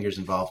getting its fingers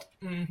involved.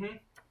 Mm-hmm.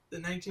 The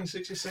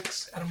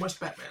 1966 Adam West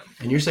Batman.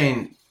 And you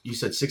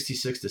said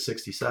 66 to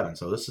 67,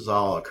 so this is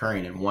all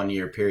occurring in 1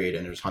 year period,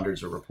 and there's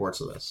hundreds of reports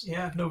of this.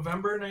 Yeah,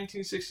 November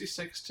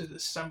 1966 to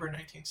December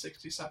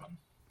 1967.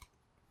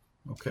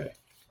 Okay.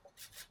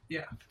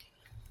 Yeah.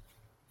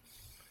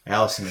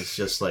 Allison is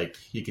just like,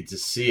 you could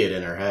just see it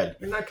in her head.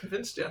 You're not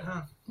convinced yet,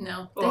 huh?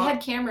 No. They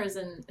had cameras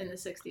in the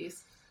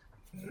 60s.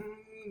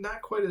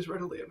 Not quite as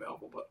readily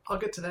available, but I'll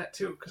get to that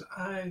too, because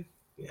I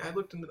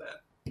looked into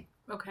that.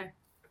 Okay.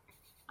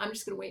 I'm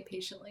just going to wait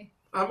patiently.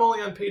 I'm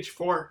only on page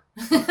 4.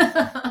 We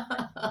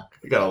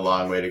got a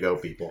long way to go,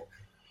 people.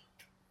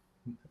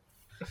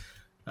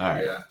 All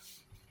right.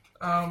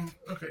 Yeah.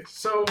 Okay,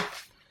 so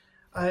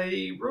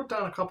I wrote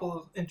down a couple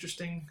of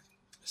interesting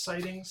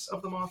sightings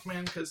of the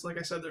Mothman, because like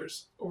I said,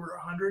 there's over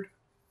 100.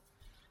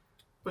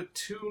 But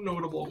 2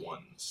 notable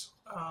ones.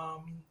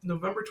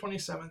 November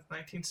 27th,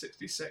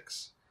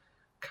 1966.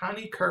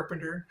 Connie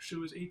Carpenter, she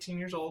was 18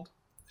 years old.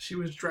 She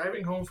was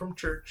driving home from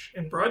church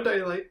in broad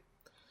daylight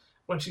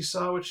when she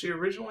saw what she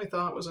originally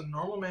thought was a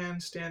normal man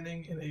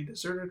standing in a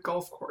deserted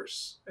golf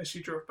course as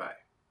she drove by.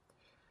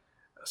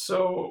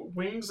 So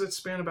wings that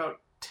span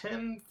about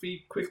 10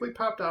 feet quickly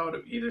popped out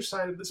of either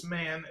side of this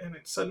man, and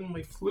it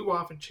suddenly flew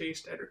off and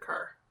chased at her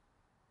car.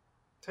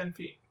 10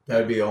 feet. That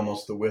would be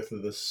almost the width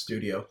of this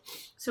studio.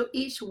 So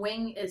each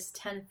wing is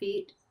 10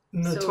 feet?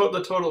 The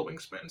total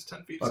wingspan is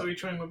 10 feet, so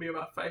each wing would be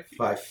about 5 feet.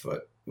 5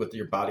 foot with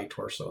your body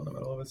torso in the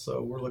middle of it,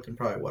 so we're looking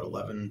probably,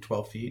 11,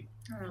 12 feet?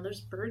 I don't know, there's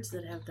birds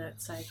that have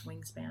that size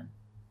wingspan.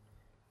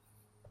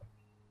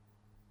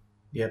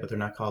 Yeah, but they're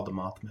not called the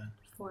Mothman.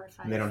 4 or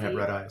 5 and they don't feet. have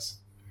red eyes.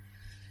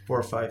 4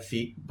 or 5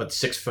 feet, but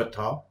 6 foot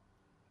tall.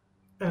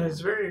 And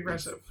it's very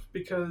aggressive,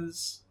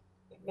 because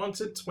once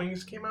its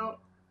wings came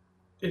out,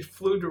 it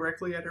flew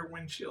directly at her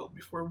windshield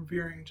before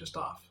veering just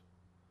off.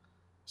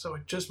 So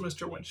it just missed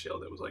her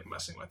windshield. It was like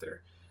messing with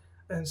her.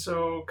 And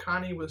so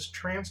Connie was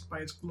tranced by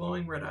its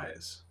glowing red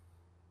eyes.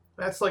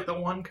 That's like the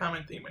one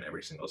common theme in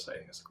every single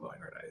sighting is the glowing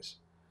red eyes.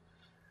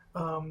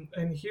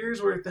 And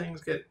here's where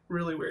things get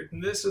really weird.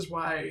 And this is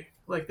why,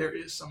 like, there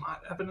is some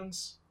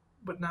evidence,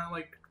 but not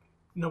like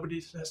nobody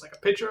has like a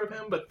picture of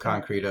him, but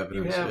concrete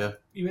evidence.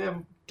 You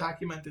have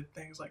documented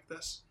things like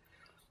this.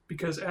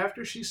 Because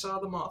after she saw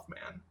the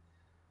Mothman,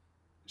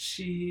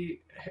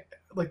 she,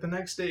 like the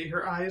next day,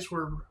 her eyes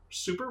were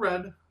super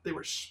red. They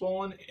were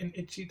swollen and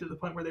itchy to the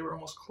point where they were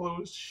almost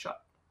closed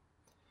shut.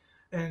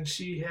 And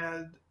she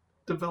had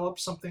developed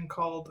something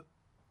called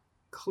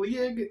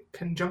Cleag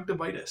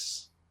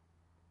conjunctivitis.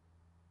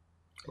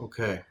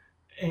 Okay.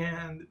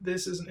 And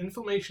this is an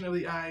inflammation of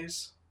the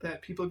eyes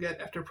that people get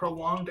after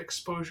prolonged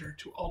exposure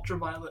to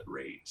ultraviolet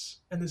rays.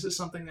 And this is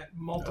something that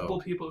multiple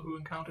people who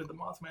encountered the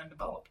Mothman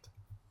developed.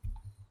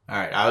 All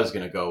right, I was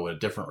going to go with a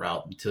different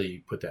route until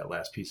you put that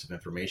last piece of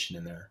information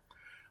in there.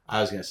 I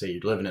was going to say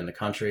you're living in the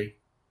country.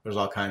 There's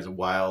all kinds of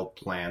wild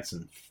plants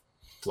and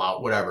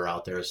whatever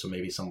out there, so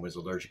maybe someone was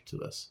allergic to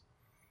this.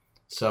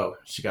 So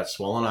she got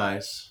swollen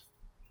eyes.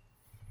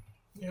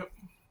 Yep.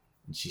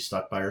 And she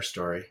stuck by her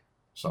story.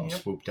 Something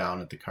swooped down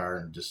at the car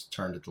and just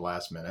turned at the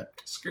last minute.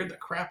 Scared the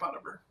crap out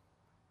of her.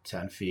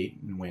 10 feet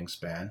in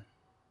wingspan.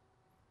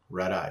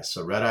 Red eyes.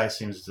 So red eye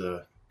seems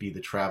to be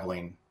the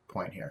traveling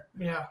point here.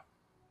 Yeah.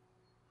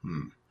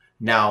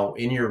 Now,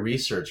 in your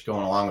research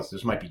going along with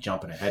this, might be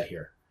jumping ahead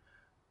here.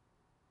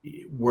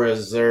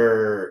 Was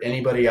there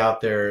anybody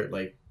out there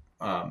like,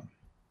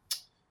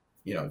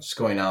 just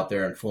going out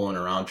there and fooling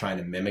around trying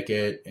to mimic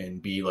it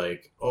and be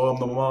like, oh, I'm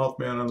the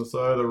Mothman on the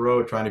side of the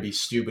road, trying to be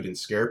stupid and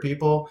scare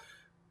people?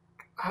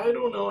 I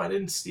don't know. I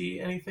didn't see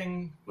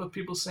anything with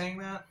people saying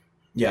that.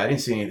 Yeah, I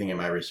didn't see anything in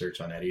my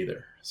research on that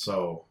either.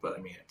 So, but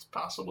I mean, it's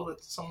possible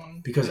that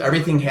someone, because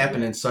everything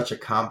happened in such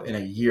in a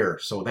year.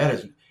 So that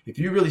is, if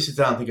you really sit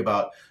down and think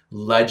about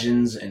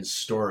legends and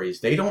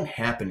stories, they don't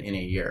happen in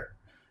a year.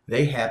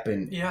 They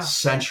happen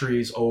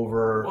centuries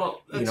over.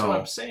 Well, that's what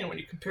I'm saying. When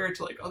you compare it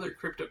to like other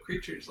crypto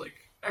creatures, like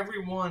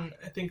everyone,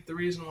 I think the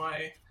reason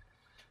why,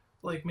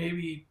 like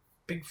maybe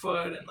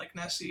Bigfoot and like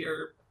Nessie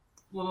are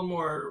a little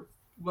more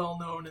well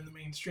known in the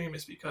mainstream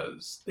is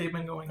because they've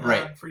been going on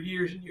Right. for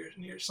years and years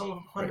and years. Some of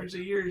them hundreds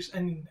of years,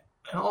 and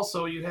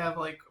also you have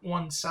like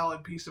one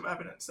solid piece of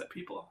evidence that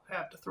people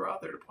have to throw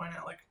out there to point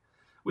out. Like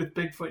with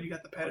Bigfoot, you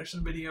got the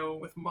Patterson video.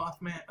 With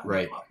Mothman,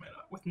 Right.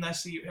 With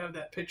Nessie, you have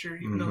that picture,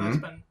 even though that's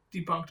been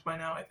debunked by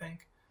now, I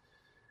think.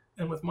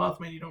 And with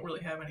Mothman, you don't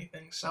really have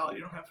anything solid.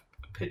 You don't have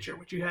a picture.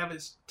 What you have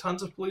is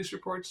tons of police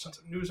reports, tons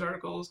of news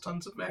articles,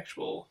 tons of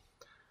actual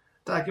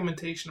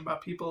documentation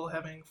about people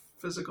having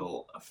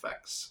physical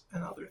effects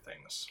and other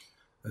things.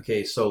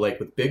 Okay, so like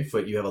with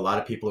Bigfoot, you have a lot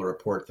of people who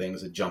report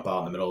things that jump out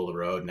in the middle of the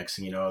road. Next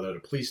thing you know, they're at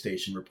a police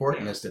station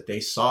reporting this, that they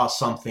saw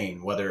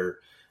something, whether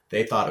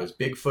they thought it was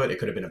Bigfoot, it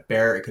could have been a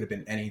bear, it could have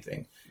been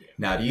anything. Yeah.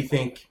 Now, do you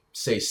think,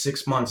 say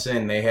 6 months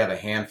in, they have a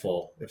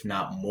handful, if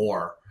not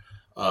more,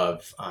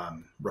 of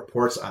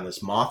reports on this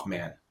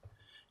Mothman?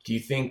 Do you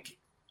think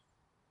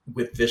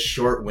with this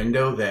short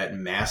window that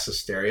mass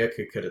hysteria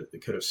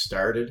could have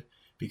started?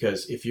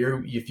 Because if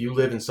you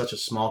live in such a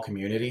small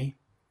community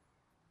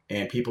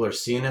and people are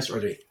seeing this, or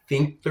they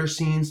think they're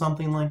seeing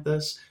something like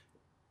this,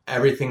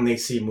 everything they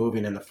see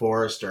moving in the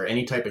forest or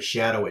any type of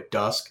shadow at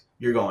dusk,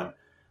 you're going,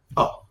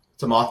 oh,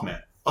 it's a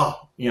Mothman.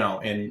 Oh,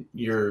 and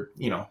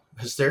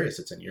hysteria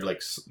sits in. You're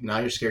like, now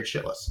you're scared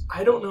shitless.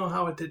 I don't know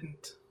how it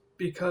didn't,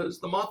 because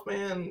the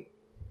Mothman,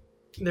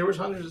 there was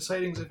hundreds of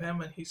sightings of him,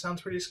 and he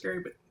sounds pretty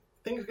scary, but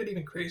things get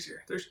even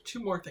crazier. There's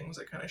 2 more things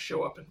that kind of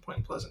show up in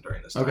Point Pleasant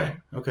during this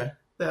time. Okay.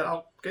 That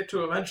I'll get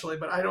to eventually,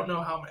 but I don't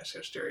know how mass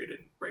hysteria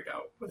didn't break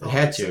out with It all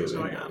had these to. things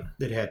going on.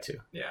 It had to.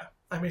 Yeah.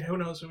 I mean, who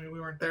knows? I mean, we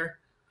weren't there.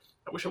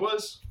 I wish it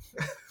was.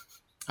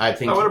 I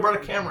think I would have brought a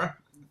camera.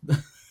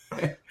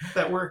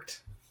 That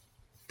worked.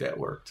 that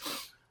worked.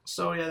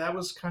 So, yeah, that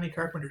was Connie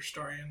Carpenter's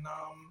story, and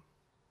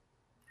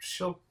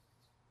she'll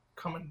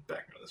come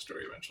back into the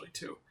story eventually,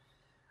 too.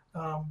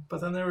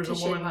 But then there was a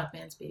Touche woman...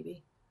 Mothman's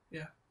baby.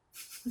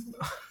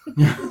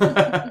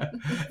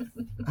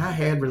 I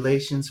had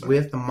relations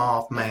with the I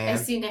Mothman.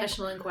 see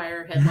National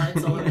Enquirer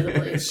headlines all over the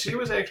place. She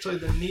was actually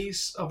the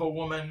niece of a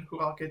woman who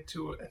I'll get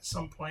to at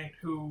some point,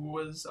 who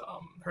was,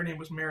 her name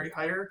was Mary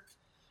Heyer,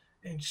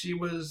 and she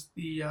was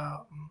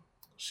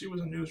she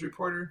was a news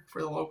reporter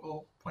for the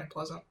local Point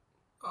Pleasant.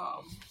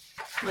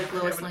 Like I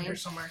Lois have it in here Lane.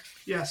 somewhere.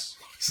 Yes.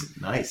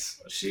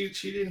 Nice. She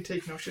didn't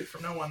take no shit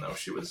from no one, though.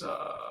 She was,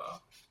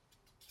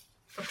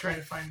 I'm trying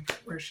to find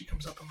where she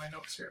comes up in my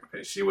notes here.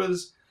 Okay, she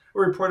was a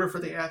reporter for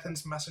the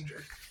Athens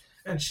Messenger,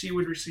 and she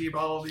would receive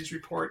all of these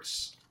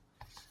reports,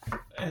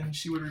 and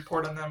she would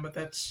report on them. But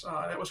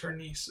that was her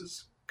niece,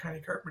 is Connie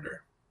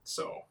Carpenter.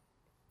 So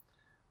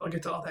I'll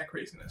get to all that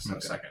craziness in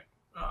a second.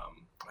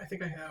 I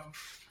think I have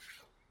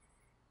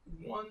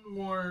one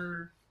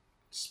more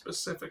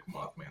specific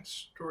Mothman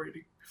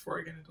story before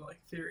I get into like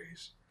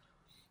theories.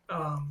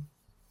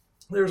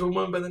 There's a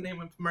woman by the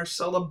name of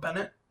Marcella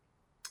Bennett.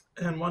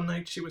 And one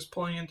night she was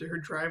pulling into her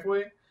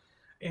driveway,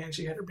 and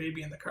she had her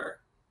baby in the car.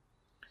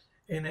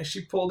 And as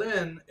she pulled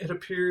in,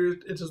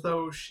 it's as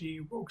though she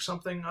woke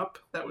something up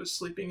that was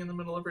sleeping in the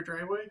middle of her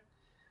driveway.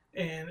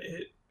 And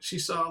she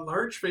saw a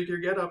large figure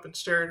get up and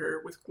stare at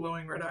her with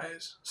glowing red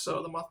eyes.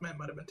 So the Mothman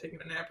might have been taking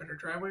a nap in her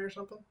driveway or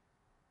something.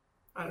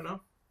 I don't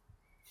know.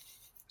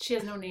 She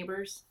has no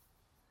neighbors.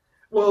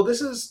 Well,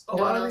 this is a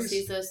No lot one of else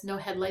these. sees us. No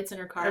headlights in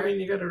her car. I mean,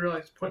 you got to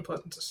realize Point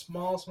Pleasant's a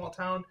small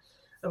town.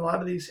 A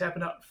lot of these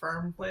happen out in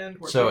farmland,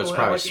 where So people it's have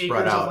probably like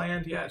spread acres out. of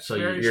land. Yeah, it's So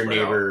very your spread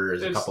out. neighbor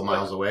is a It's couple like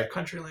miles away?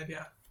 country land,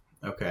 yeah.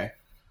 Okay.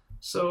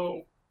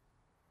 So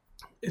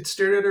it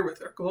stared at her with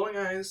her glowing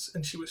eyes,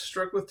 and she was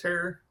struck with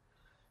terror.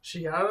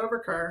 She got out of her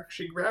car,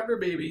 she grabbed her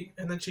baby,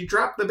 and then she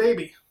dropped the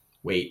baby.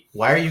 Wait,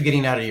 why are you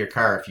getting out of your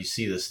car if you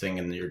see this thing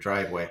in your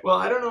driveway? Well,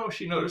 I don't know if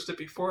she noticed it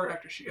before or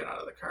after she got out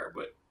of the car,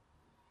 but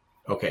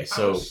Okay,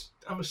 so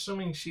I'm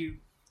assuming she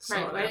saw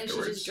Right, it why didn't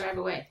afterwards. she just drive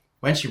away?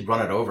 why don't you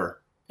run it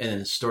over and then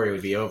the story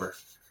would be over?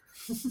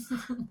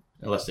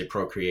 Unless they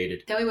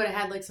procreated. Then we would have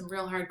had like some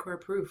real hardcore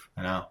proof.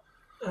 I know.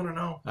 I don't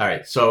know. All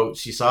right, so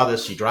she saw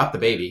this, she dropped the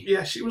baby.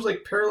 Yeah, she was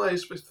like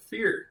paralyzed with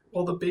fear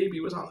while the baby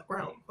was on the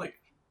ground,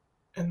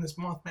 and this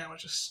Mothman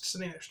was just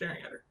sitting there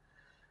staring at her.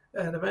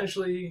 And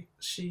eventually,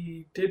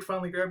 she did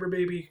finally grab her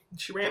baby.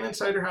 She ran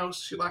inside her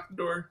house. She locked the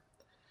door,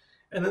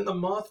 and then the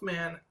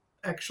Mothman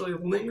actually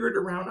lingered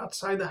around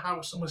outside the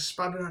house and was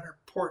spotted on her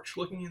porch,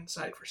 looking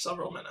inside for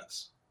several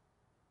minutes.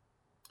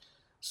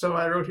 So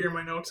I wrote here in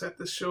my notes that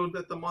this showed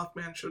that the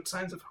Mothman showed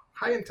signs of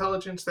high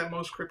intelligence that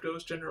most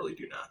cryptos generally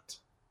do not.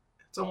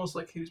 It's almost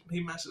like he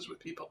messes with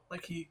people.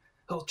 Like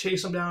he'll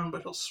chase them down,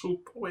 but he'll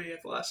swoop away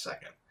at the last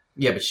second.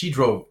 Yeah, but she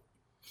drove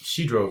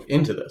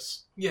into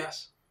this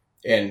Yes.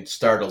 and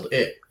startled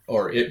it,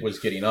 or it was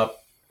getting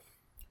up.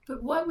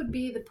 But what would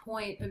be the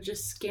point of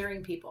just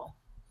scaring people?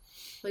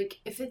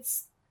 Like, if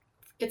it's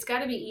got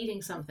to be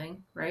eating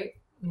something, right?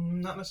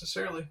 Not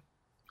necessarily.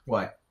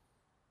 Why?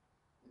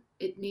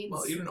 It needs.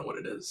 Well, you don't know what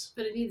it is.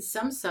 But it needs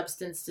some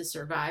substance to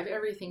survive.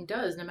 Everything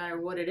does, no matter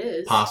what it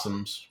is.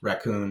 Possums,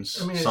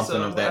 raccoons, I mean, it's something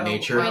a of that wild-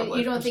 nature. I mean,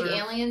 you don't think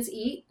preserve. aliens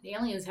eat?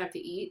 Aliens have to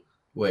eat.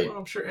 Wait, Well,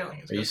 I'm sure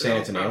aliens. are you got saying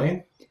their it's an own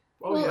alien?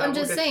 Oh, Well, yeah, I'm we'll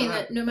just get to saying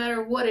that no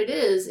matter what it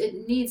is,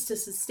 it needs to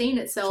sustain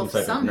Some itself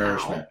type of somehow.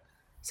 nourishment.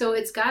 So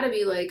it's got to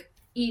be like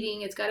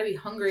eating. It's got to be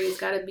hungry. It's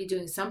got to be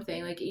doing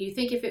something. Like you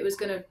think if it was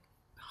going to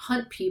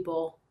hunt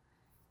people,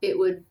 it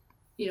would,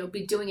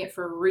 be doing it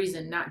for a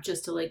reason, not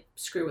just to like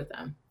screw with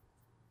them.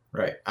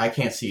 Right. I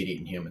can't see it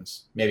eating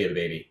humans. Maybe a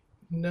baby.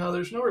 No,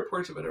 there's no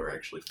reports of it ever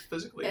actually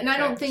physically. And I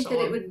don't attacking think that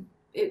it someone.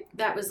 would.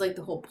 That was like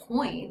the whole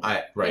point.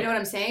 Right. You know what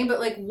I'm saying? But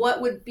like, what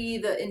would be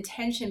the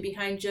intention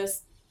behind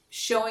just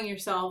showing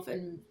yourself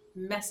and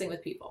messing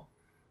with people?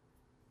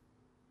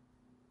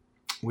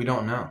 We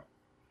don't know.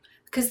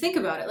 Because think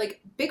about it,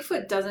 like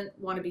Bigfoot doesn't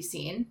want to be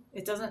seen.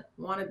 It doesn't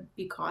want to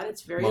be caught.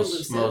 It's very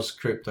elusive. Most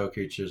crypto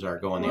creatures are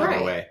going the Right.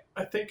 other way.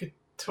 I think it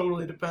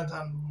totally depends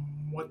on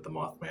what the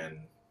Mothman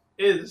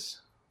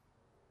is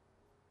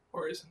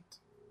or isn't.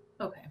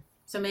 Okay,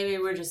 so maybe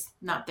we're just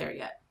not there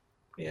yet.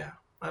 Yeah,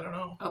 I don't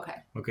know. Okay,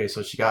 Okay,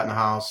 so she got in the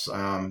house.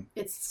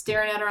 it's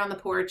staring at her on the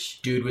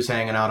porch. Dude was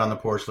hanging out on the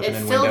porch looking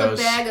It in filled windows.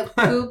 a bag of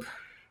poop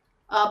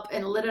up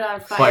and lit it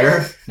on fire. Fire?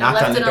 And Knocked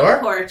left on the it door? on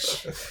the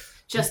porch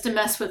just to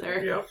mess with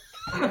her. Yep.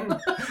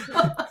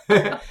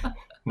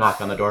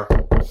 Knock on the door.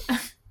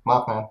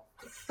 Mothman.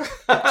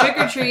 Trick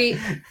or treat.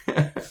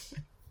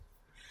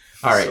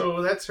 All right.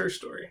 So that's her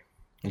story.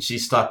 And she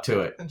stuck to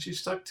it. And she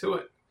stuck to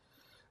it.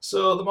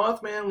 So the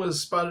Mothman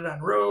was spotted on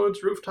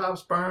roads,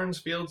 rooftops, barns,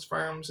 fields,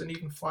 farms, and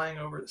even flying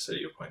over the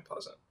city of Point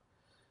Pleasant.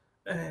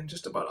 And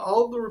just about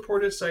all of the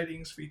reported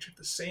sightings featured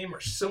the same or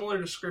similar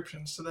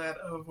descriptions to that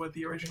of what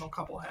the original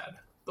couple had.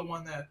 The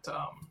one that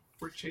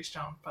were chased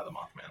down by the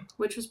Mothman.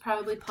 Which was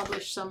probably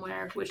published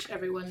somewhere, which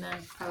everyone then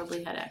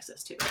probably had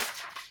access to.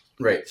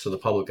 Right. So the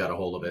public got a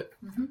hold of it.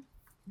 Mm-hmm.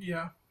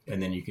 Yeah.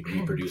 And then you could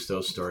reproduce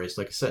those stories.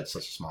 Like I said,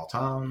 such a small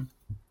town.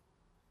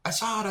 I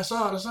saw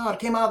it. It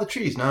came out of the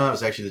trees. No, it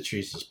was actually the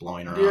trees just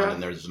blowing around. Yeah.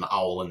 And there's an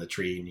owl in the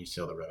tree and you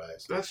see all the red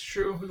eyes. That's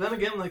true. But then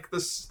again, like the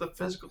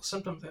physical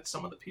symptoms that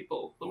some of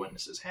the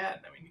witnesses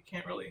had. I mean, you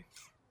can't really.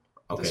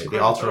 Okay, the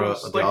describe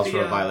those.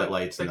 ultraviolet Like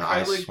lights the and the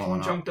eyes cartilage swollen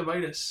up.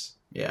 conjunctivitis,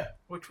 Yeah.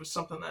 which was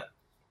something that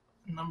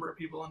a number of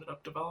people ended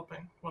up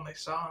developing when they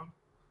saw him.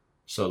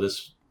 So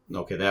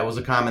that was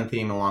a common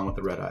theme along with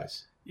the red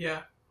eyes.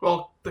 Yeah.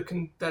 Well,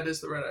 that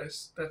is the red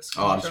eyes. That's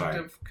Oh, I'm sorry.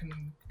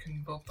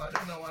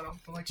 conjunctivitis. No, I don't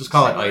like. Just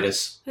call it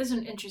itis. There's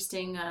an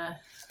interesting,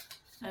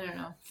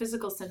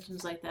 physical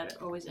symptoms like that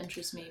always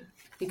interest me.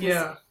 Because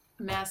Yeah.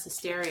 mass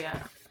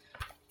hysteria,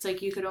 it's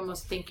like you could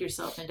almost think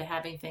yourself into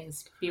having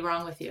things be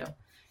wrong with you.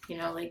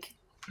 Like...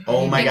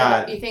 Oh my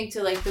God. You think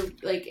to like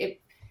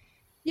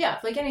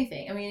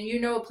anything. I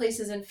mean, a place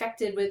is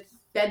infected with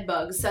bed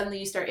bugs. Suddenly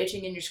you start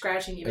itching and you're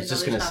scratching even though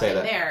there's nothing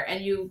there.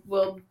 And you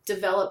will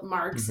develop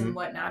marks and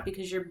whatnot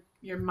because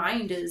your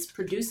mind is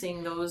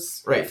producing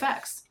those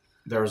effects.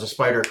 There was a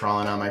spider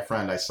crawling on my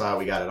friend. I saw it.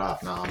 We got it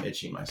off. Now I'm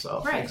itching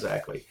myself. Right.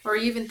 Exactly. Or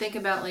you even think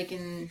about like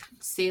in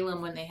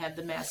Salem when they had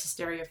the mass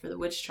hysteria for the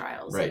witch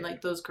trials. Right. And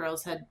like those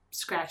girls had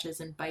scratches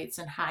and bites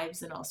and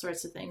hives and all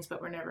sorts of things,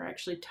 but were never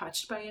actually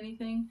touched by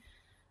anything.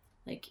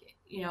 Like,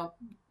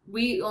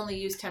 we only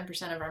use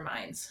 10% of our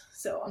minds.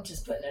 So I'm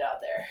just putting it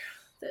out there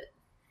that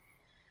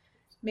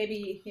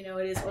maybe,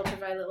 it is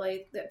ultraviolet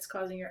light that's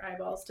causing your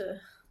eyeballs to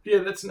Yeah,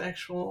 that's an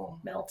actual.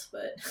 melt,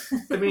 but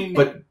I mean,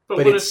 But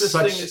what if it's this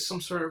such- thing is some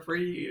sort of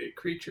radiated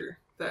creature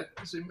that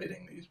is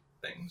emitting these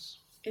things?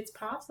 it's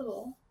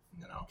possible.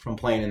 From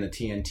playing in the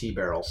TNT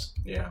barrels,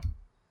 Yeah.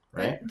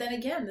 right? But then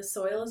again, the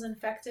soil is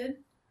infected.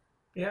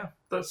 Yeah.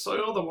 The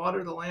soil, the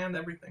water, the land,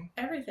 everything.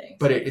 Everything.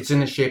 But it's in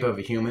the shape of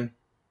a human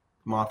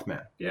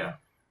Mothman. Yeah.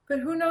 But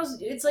who knows?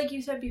 It's like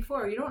you said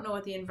before. You don't know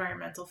what the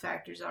environmental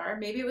factors are.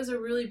 Maybe it was a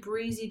really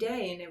breezy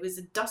day and it was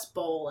a dust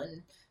bowl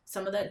and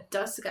some of that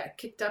dust got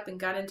kicked up and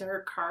got into her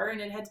car and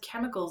it had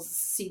chemicals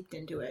seeped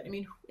into it. I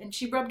mean, and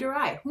she rubbed her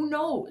eye. Who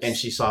knows? And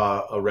she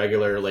saw a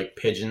regular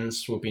pigeon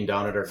swooping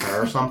down at her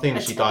car or something,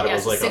 and she thought it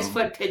was like a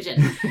 6-foot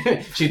pigeon.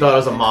 She thought it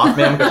was a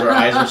Mothman because her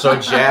eyes were so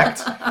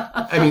jacked.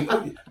 I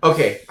mean,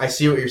 okay, I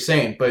see what you're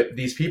saying, but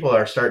these people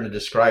are starting to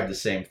describe the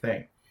same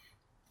thing.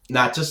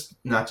 Not just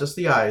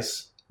the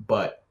eyes,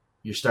 but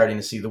you're starting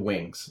to see the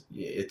wings.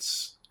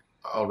 It's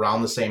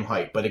around the same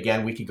height. But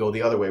again, we could go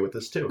the other way with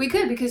this too. We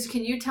could, because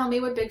can you tell me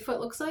what Bigfoot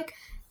looks like?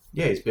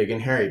 Yeah, he's big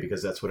and hairy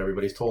because that's what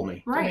everybody's told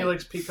me. And Right. he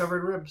likes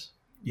pea-covered ribs.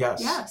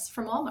 Yes. Yes,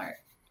 from Walmart.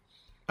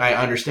 I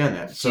understand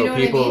that. So you know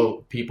what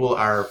I people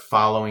are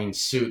following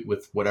suit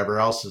with whatever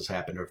else has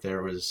happened. Or if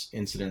there was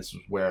incidents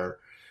where,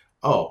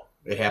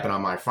 it happened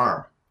on my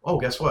farm. Oh,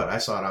 guess what? I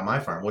saw it on my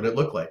farm. What did it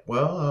look like?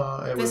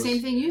 Well, it was The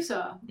same thing you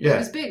saw. Yeah. It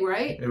was big,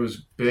 right? It was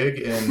big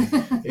and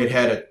it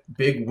had a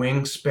big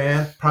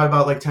wingspan,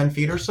 probably about 10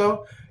 feet or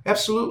so.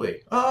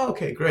 Absolutely. Oh,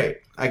 okay, great.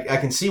 I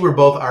can see where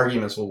both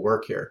arguments will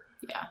work here.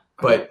 Yeah.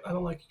 But I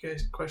don't like you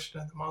guys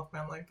questioning the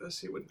Mothman like this.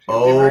 He would.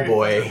 Oh, be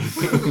boy.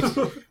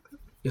 offended.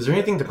 Is there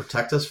anything to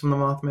protect us from the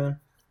Mothman?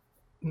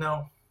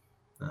 No.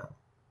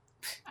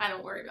 I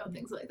don't worry about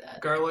things like that.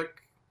 Garlic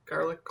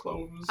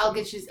cloves. I'll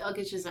get you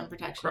some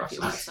protection if you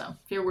want Crosses. some.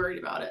 If you're worried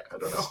about it. I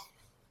don't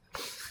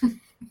know.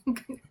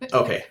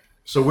 Okay.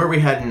 So where are we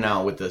heading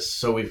now with this?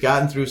 So we've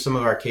gotten through some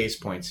of our case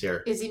points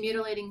here. Is he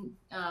mutilating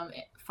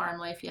farm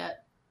life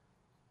yet?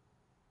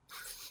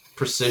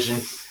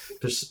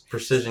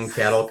 Precision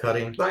cattle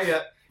cutting. Not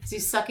yet. Is he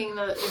sucking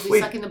the Wait.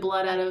 sucking the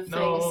blood out of things?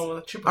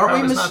 No, the Aren't we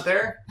Chupacabra's miss- not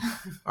there.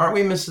 Aren't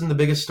we missing the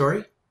biggest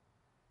story?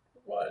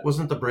 What?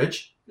 Wasn't the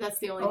bridge? That's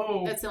the only.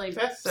 Oh, that's the only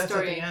that's at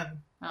story. the end.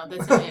 Oh,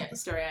 that's the only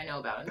story I know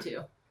about him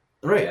too.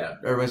 Right. Yeah.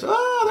 Everybody's they're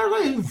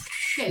like Yeah,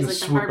 he's like the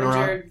swooping harbinger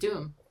around. of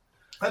doom.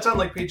 That's on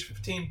like page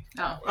 15.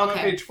 Oh, On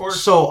okay. page 4.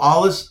 So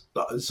all this,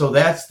 so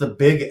that's the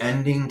big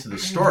ending to the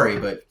story.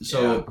 But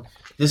so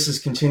this is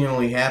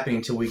continually happening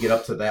until we get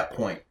up to that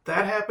point.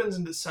 That happens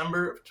in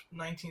December of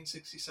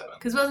 1967.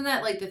 Because wasn't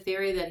that like the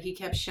theory that he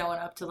kept showing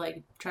up to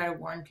like try to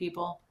warn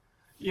people?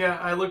 Yeah,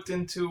 I looked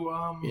into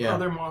Yeah.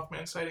 other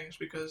Mothman sightings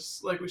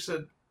because, like we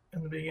said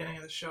in the beginning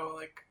of the show,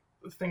 like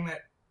the thing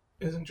that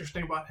is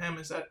interesting about him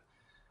is that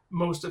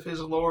most of his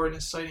lore and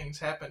his sightings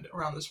happened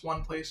around this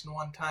one place and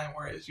one time,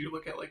 whereas you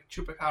look at like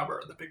Chupacabra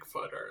or the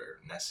Bigfoot or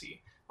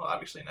Nessie. Well,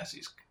 obviously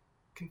Nessie's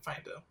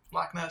confined to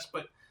Loch Ness,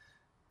 but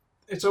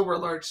it's over a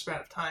large span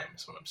of time,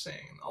 is what I'm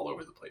saying, all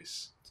over the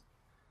place.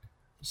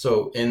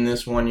 So in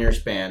this 1 year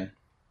span,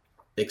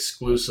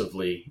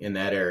 exclusively in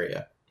that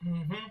area,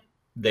 Mm-hmm.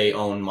 they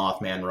own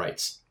Mothman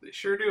rights. They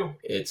sure do.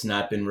 It's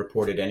not been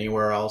reported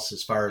anywhere else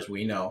as far as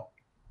we know.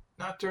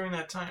 Not during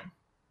that time.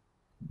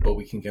 But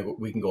we can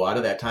go out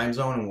of that time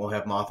zone and we'll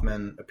have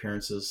Mothman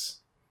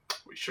appearances.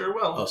 We sure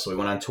will. Oh, so we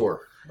went on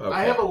tour. Okay.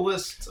 I have a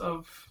list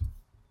of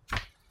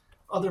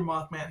other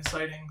Mothman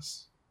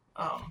sightings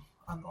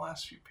on the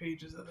last few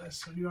pages of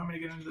this. So do you want me to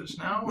get into this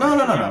now?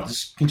 No.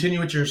 Just continue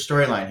with your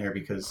storyline here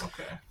because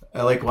Okay.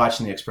 I like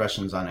watching the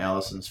expressions on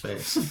Allison's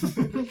face.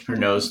 Her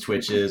nose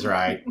twitches, or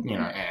I. All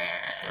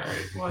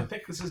right. Well, I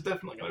think this is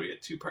definitely going to be a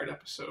 2-part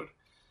episode,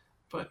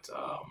 but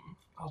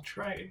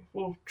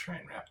we'll try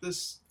and wrap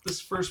this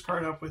first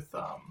part up with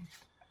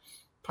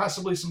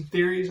possibly some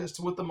theories as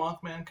to what the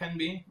Mothman can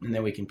be. And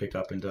then we can pick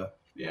up into.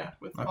 Yeah,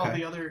 with all Okay.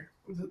 the other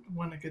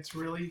when it gets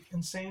really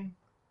insane.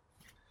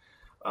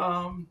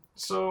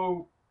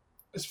 So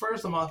as far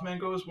as the Mothman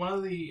goes, one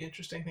of the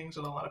interesting things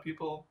that a lot of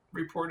people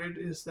reported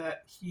is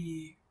that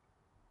he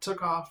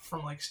took off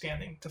from like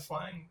standing to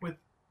flying with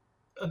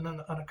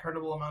an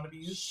incredible amount of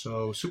ease,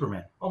 So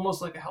Superman.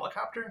 almost like a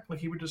helicopter. Like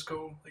he would just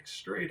go like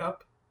straight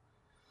up.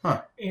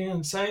 Huh.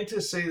 And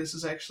scientists say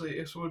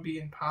this would be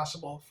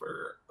impossible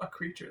for a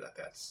creature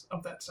that's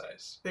of that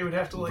size. They would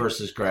have to like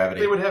Versus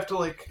gravity. they would have to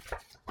like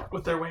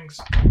with their wings.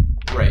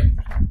 Right.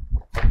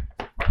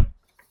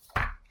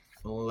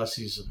 Well, unless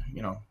he's,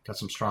 got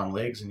some strong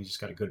legs and he's just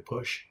got a good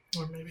push.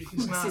 Or maybe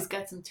he's Unless not. he's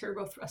got some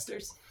turbo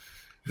thrusters.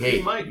 Hey,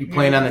 He might, you yeah.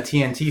 playing on the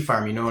TNT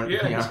farm, you know what?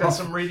 Yeah, you he's know? got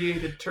some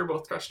radiated turbo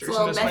thrusters It's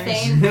a in little his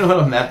wings. methane. a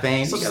little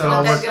methane. So You just got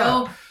all Let that that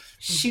worked go.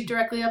 Shoot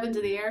directly up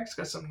into the air. He's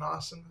got some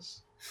nos in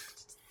his.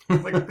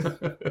 out. Like,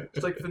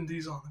 it's like Vin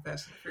Diesel on the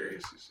Fast and the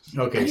Furious. He's just-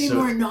 I Okay, need so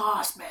more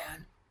NOS,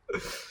 man.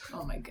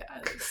 Oh my god,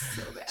 that's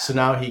so bad. so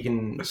now he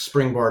can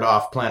springboard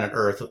off planet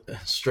Earth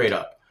straight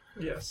up.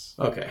 Yes.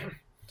 Okay.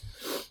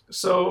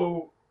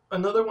 So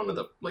another one of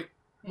the like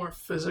more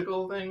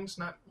physical things,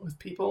 not with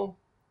people,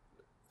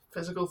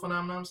 physical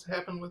phenomena that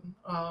happened when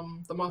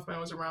the Mothman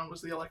was around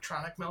was the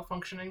electronic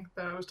malfunctioning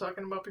that I was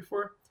talking about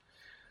before.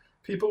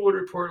 People would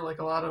report like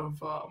a lot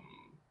of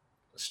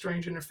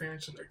strange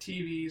interference in their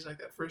TVs, like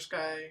that first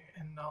guy,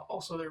 and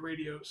also their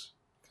radios,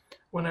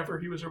 whenever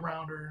he was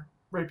around or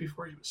right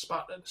before he was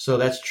spotted. So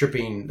that's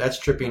tripping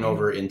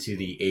over into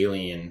the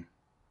alien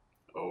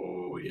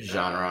Oh yeah.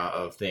 genre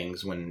of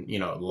things when,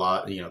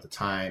 the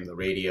time, the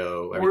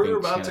radio, We're everything's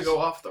about gonna- to go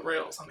off the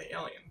rails on the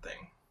alien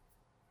thing.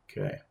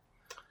 Okay.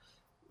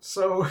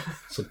 So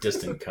It's a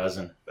distant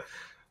cousin.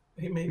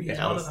 maybe he's one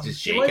Alice of them.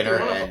 just He might shaking be her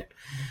one of them. head.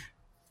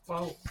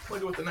 Well, look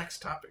at what the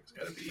next topic's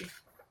got to be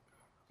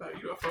about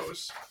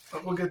UFOs.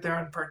 But we'll get there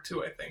on part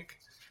 2, I think.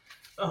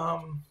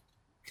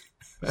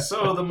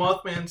 So the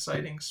Mothman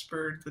sighting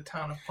spurred the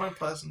town of Point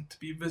Pleasant to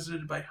be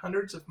visited by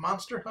hundreds of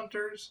monster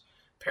hunters,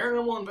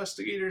 paranormal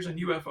investigators, and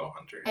UFO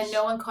hunters. And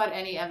no one caught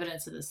any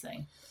evidence of this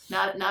thing.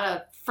 Not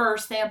a fur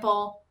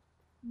sample.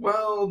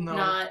 Well, no.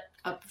 Not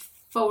a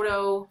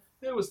photo.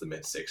 It was the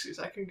mid-60s.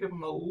 I can give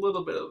them a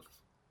little bit of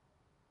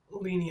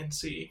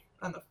leniency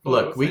on the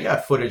photo Look, we thing.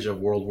 got footage of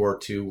World War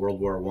II, World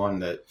War I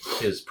that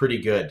is pretty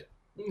good,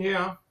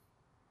 Yeah.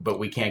 but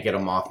we can't get a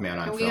Mothman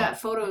on And we film. got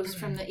photos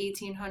from the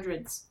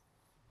 1800s.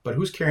 But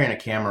who's carrying a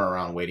camera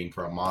around waiting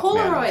for a Mothman?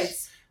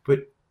 Polaroids.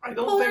 I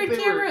don't Polaroid think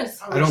they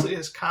cameras. were obviously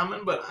as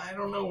common, but I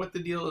don't know what the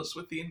deal is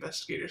with the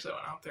investigators that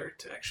went out there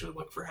to actually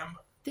look for him.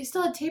 They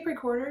still had tape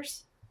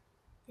recorders.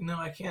 No,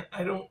 I can't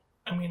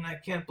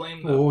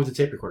blame them. Well, what would the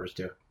tape recorders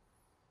do?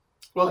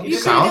 Well, he You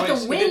did, couldn't make get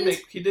noise. the He did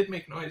wind. he did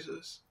make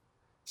noises.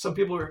 Some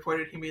people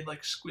reported he made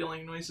like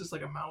squealing noises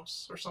like a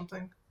mouse or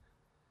something.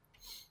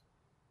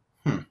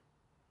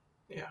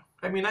 Yeah.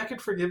 I mean, I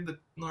could forgive the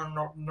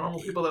normal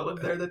people that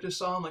lived there that just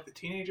saw him, like the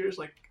teenagers.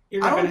 Like, you're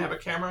not going to have a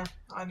camera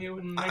on you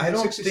in 1966.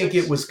 I don't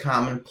think it was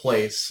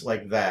commonplace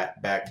like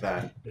that back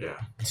then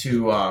Yeah.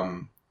 to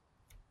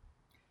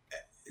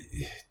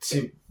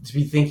to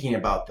be thinking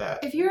about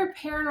that. If you're a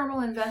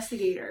paranormal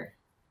investigator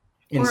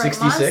In or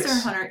 66? a monster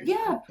hunter,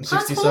 yeah, In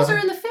consoles 67? are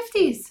in the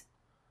 50s.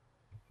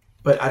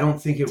 But I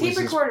don't think it Tape was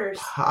as recorders.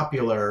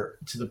 popular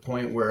to the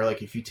point where,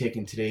 like, if you take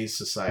in today's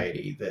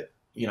society that,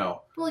 you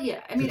know, Well,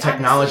 yeah, I mean, the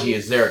technology obviously-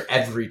 is there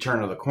at every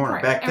turn of the corner.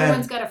 Right. Back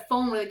Everyone's then, got a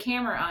phone with a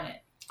camera on it.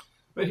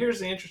 But here's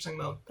the interesting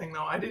thing,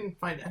 though. I didn't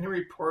find any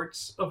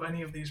reports of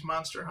any of these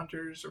monster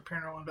hunters or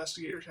paranormal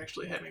investigators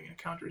actually having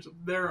encounters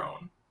of their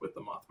own with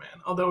the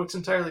Mothman. Although it's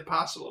entirely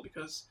possible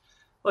because,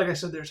 like I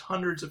said, there's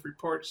hundreds of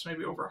reports,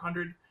 maybe over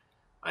 100.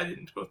 I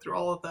didn't go through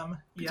all of them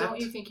But yet. don't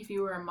you think if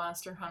you were a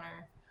monster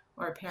hunter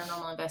or a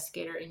paranormal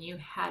investigator and you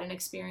had an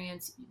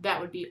experience,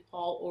 that would be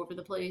all over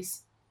the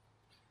place?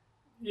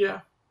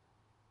 Yeah.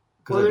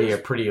 because Well, it'd be a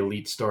there's- pretty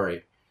elite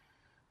story.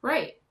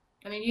 Right.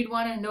 I mean, you'd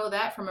want to know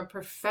that from a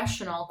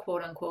professional,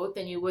 quote unquote,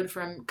 than you would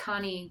from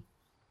Connie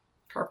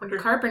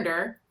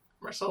Carpenter.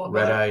 Marcella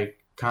Red Bennett. Eye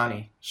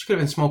Connie. She could have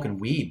been smoking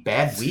weed.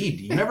 Bad weed.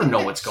 You never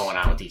know what's going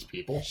on with these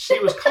people. She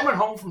was coming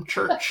home from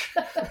church.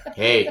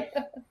 Hey,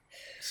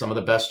 some of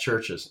the best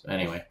churches.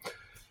 Anyway.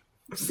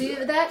 See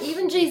that?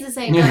 Even Jesus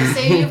ain't going to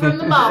save you from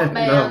the Mothman.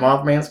 No,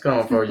 Mothman's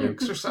coming for you.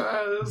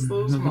 Exercise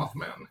those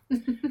Mothman.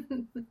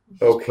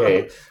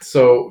 Okay,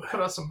 so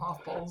Put out some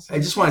mothballs. I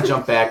just want to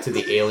jump back to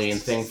the alien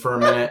thing for a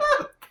minute.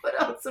 Put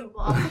out some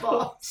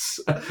mothballs.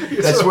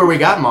 That's where we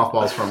got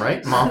mothballs from,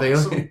 right? Moth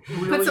alien.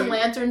 Put some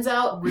lanterns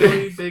out.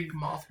 Really big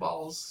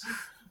mothballs.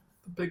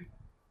 The big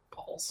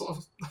balls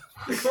of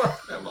big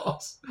Mothman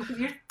balls.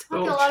 You're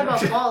talking a lot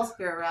about balls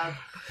here, Rob.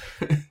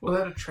 Will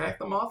that attract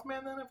the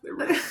Mothman then?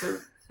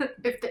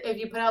 If they're If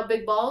you put out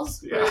big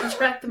balls, will Yeah. it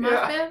attract the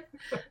Mothman?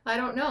 I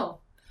don't know.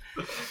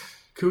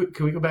 Can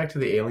we go back to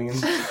the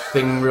aliens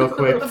thing real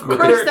quick? Of With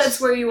course, the- that's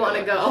where you want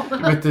to go.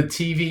 with the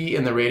TV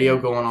and the radio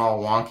going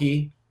all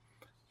wonky,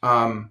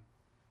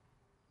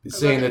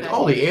 saying that,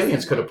 oh, the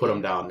aliens could have put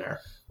them down there.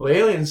 Well, the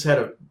aliens had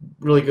a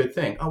really good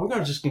thing. Oh, we're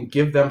gonna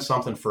give them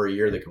something for a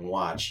year they can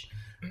watch,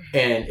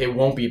 and it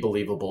won't be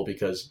believable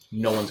because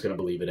no one's gonna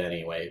believe it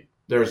anyway.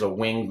 There's a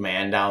winged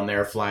man down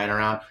there flying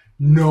around.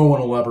 No one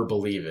will ever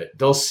believe it.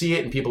 They'll see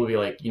it and people will be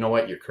like, you know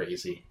what, you're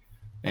crazy.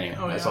 Anyway,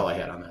 that's all I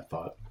had on that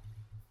thought.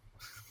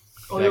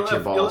 Oh, Back you'll to your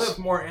have, you'll balls. have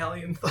more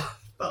alien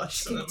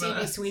thoughts in a Stevie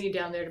minute. Sweeney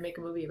down there to make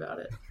a movie about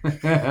it.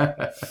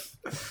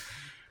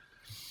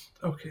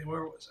 Okay,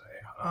 where was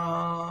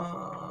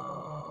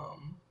I?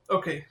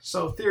 Okay,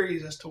 so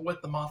theories as to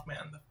what the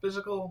Mothman, the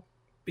physical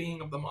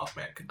being of the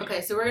Mothman, could be.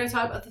 Okay, so we're going to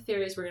talk about the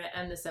theories. We're going to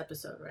end this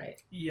episode,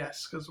 right?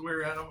 Yes, because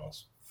we're at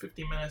almost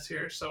 50 minutes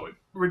here, so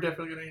we're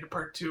definitely going to need a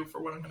part 2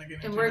 for what I'm going to get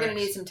into And we're going to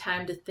next. need some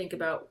time to think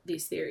about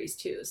these theories,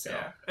 too. So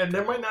Yeah, and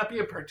there might not be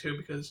a part 2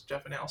 because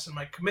Jeff and Allison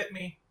might commit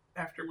me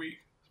after we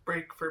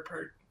break for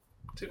part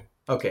 2.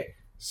 Okay,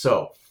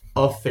 so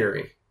a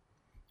theory.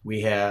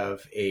 We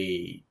have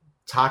a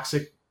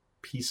toxic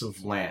piece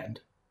of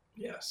land,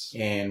 Yes.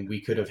 and we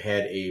could have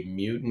had a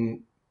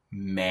mutant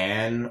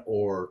man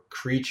or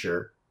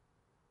creature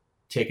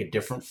take a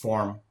different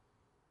form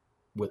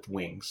with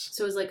wings.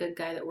 So it was like a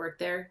guy that worked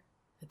there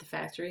at the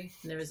factory,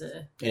 and there was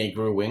And he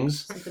grew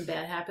wings. something bad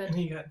And happened.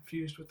 he got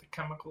infused with the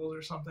chemicals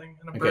or something,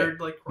 and a Okay. bird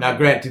like. Now,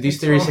 Grant, do these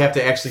theories Well, have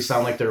to actually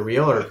sound like they're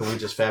real, or can we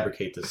just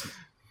fabricate this?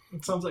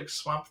 It sounds like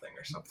Swamp Thing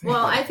or something.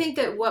 Well, I think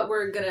that what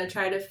we're going to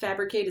try to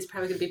fabricate is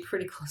probably going to be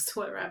pretty close to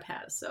what Rob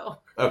has. So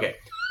Okay,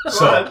 Go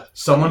so ahead.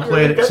 someone You're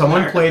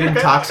getting played in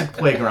there. toxic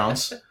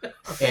playgrounds,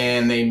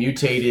 and they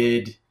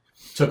mutated.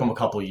 Took them a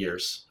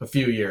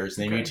few years,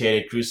 and they Okay.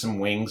 mutated, grew some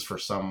wings for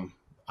some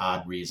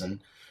odd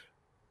reason.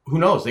 Who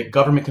knows? The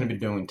government could have been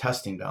doing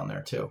testing down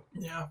there too,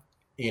 Yeah.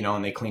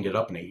 and they cleaned it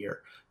up in a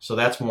year. So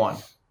that's one.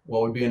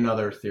 What would be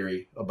another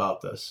theory about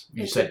this?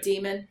 You it's a said,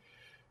 demon.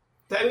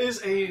 That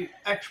is a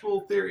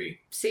actual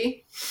theory.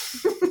 See?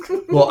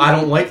 well, I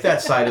don't like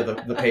that side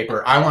of the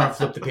paper. I want to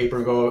flip the paper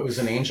and go, it was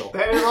an angel.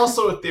 That is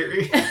also a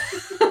theory.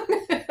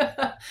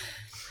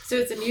 So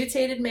it's a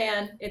mutated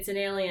man, it's an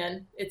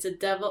alien, it's a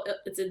devil,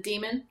 it's a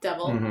demon,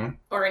 devil, hmm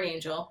or an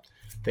angel.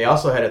 They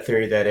also had a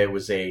theory that it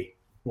was a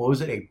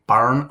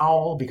barn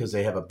owl because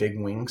they have a big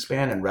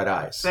wingspan and red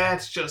eyes.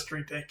 That's just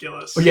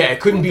ridiculous. Oh, yeah,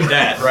 it couldn't be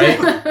that, right?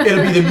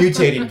 It'll be the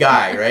mutated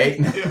guy, right?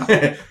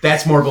 Yeah.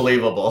 That's more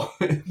believable.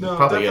 No,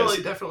 Probably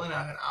definitely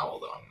not an owl,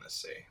 though, I'm going to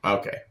say.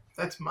 Okay.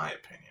 That's my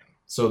opinion.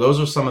 So those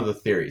are some of the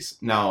theories.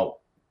 Now,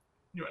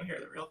 You want to hear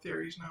the real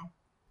theories now?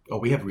 oh,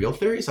 we have real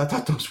theories? I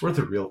thought those were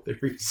the real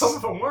theories. Some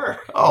of them were.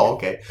 Oh,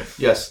 okay.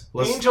 Yes.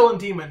 Angel and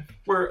demon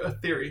were a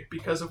theory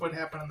because of what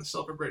happened on the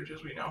Silver Bridge,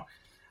 as we know.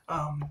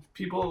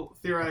 People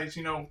theorize,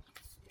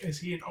 is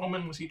he an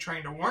omen? Was he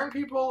trying to warn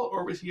people,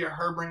 or was he a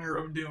harbinger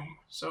of doom?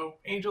 So,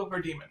 angel or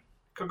demon.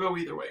 Could go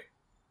either way.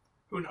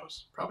 Who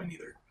knows? Probably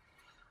neither.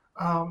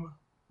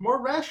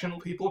 More rational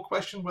people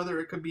question whether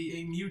it could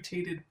be a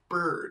mutated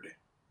bird.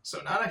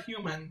 So, not a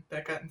human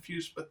that got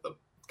infused with the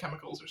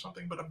chemicals or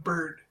something, but a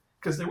bird.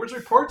 Because there was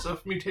reports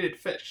of mutated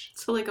fish.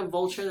 So like a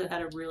vulture that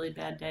had a really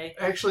bad day.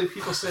 Actually,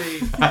 people say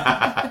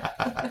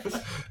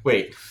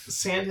Wait.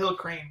 sandhill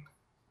crane.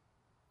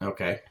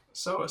 Okay.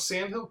 So a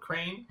sandhill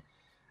crane,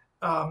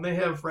 they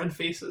have red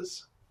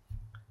faces,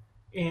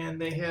 and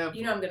they have.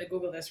 You know, I'm going to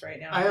Google this right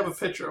now. I have a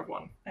picture of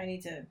one. I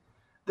need to.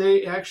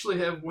 They actually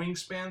have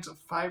wingspans of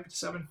 5 to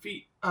 7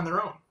 feet on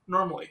their own.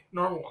 Normal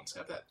ones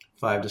have that.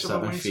 5 to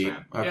 7 feet.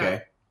 wingspan. Okay. Yeah.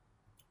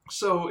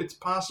 So it's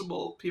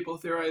possible, people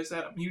theorize,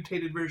 that a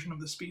mutated version of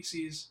the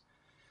species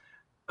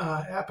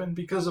happened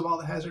because of all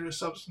the hazardous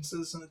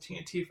substances in the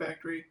TNT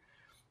factory.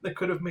 That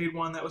could have made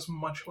one that was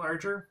much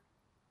larger,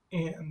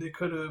 and they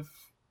could have.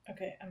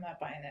 Okay, I'm not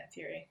buying that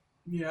theory.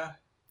 Yeah.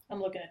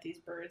 I'm looking at these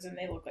birds, and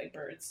they look like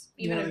birds.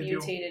 Even a they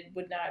mutated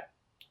would not.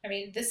 I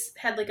mean, this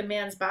had like a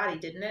man's body,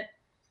 didn't it?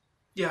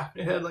 Yeah,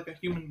 it had like a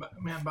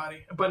man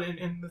body. But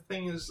and the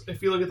thing is,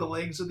 if you look at the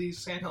legs of these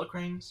sandhill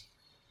cranes,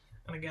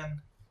 and again,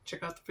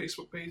 check out the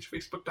Facebook page,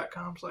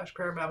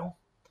 facebook.com/parababble.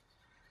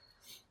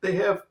 They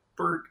have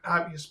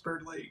obvious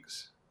bird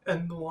legs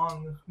and the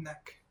long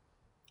neck.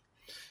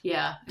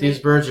 Yeah. These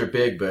birds are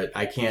big, but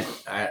I can't.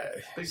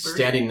 Big bird?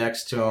 Standing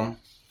next to them.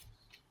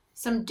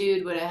 Some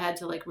dude would have had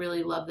to like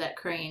really love that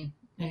crane,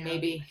 and Yeah.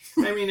 maybe.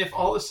 I mean, if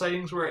all the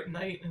sightings were at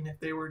night, and if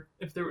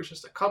there was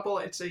just a couple,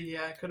 I'd say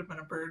yeah, it could have been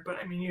a bird. But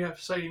I mean, you have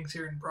sightings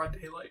here in broad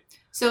daylight.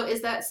 So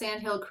is that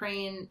sandhill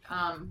crane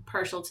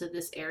partial to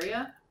this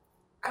area?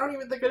 I don't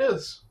even think it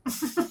is.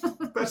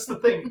 That's the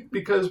thing,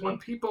 because when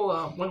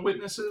when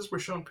witnesses were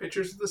shown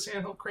pictures of the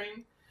sandhill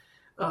crane,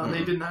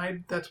 they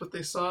denied that's what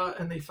they saw,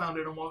 and they found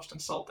it almost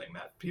insulting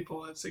that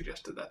people had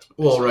suggested that's what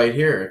they Well, saw. right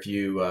here, if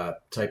you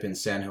type in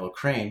Sandhill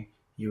Crane,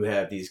 you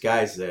have these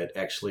guys that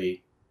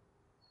actually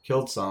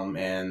killed some,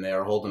 and they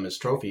are holding them as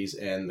trophies,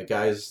 and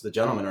the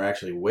gentlemen are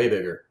actually way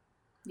bigger.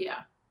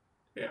 Yeah.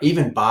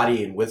 Even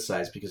body and width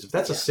size, because if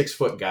that's a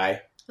 6-foot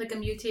guy, Like a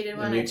mutated a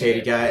one.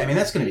 mutated guy, I mean,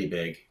 that's going to be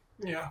big.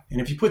 Yeah. And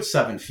if you put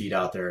 7 feet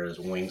out there as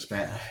a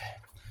wingspan,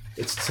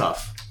 it's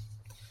tough.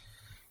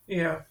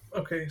 Yeah.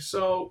 Okay.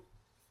 So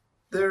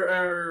there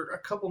are a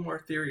couple more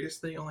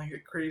theories. They only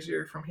get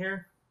crazier from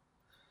here.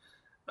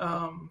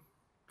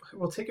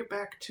 We'll take it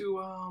back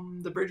to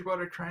the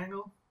Bridgewater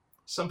Triangle.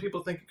 Some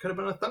people think it could have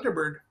been a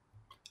Thunderbird.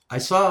 I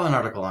saw an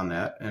article on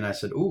that, and I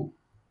said, ooh,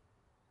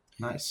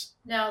 nice.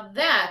 Now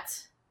that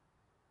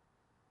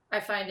I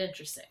find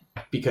interesting.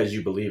 Because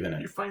you believe in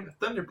You it. find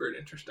the Thunderbird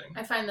interesting.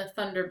 I find the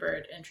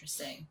Thunderbird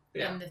interesting.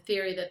 Yeah. And the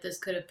theory that this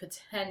could have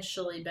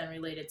potentially been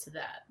related to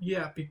that.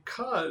 Yeah,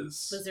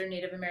 because Was there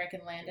Native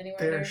American land anywhere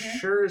there near here?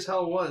 sure as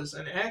hell was.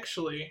 And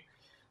actually,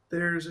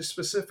 there's a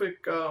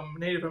specific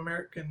Native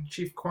American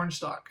Chief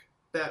Cornstalk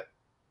that,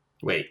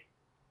 Wait,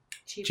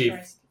 Chief. Chief.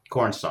 Forest.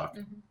 Cornstalk.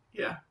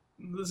 yeah,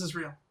 this is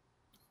real.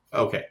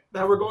 Okay.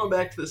 Now we're going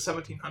back to the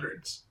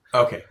 1700s.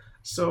 Okay.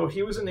 So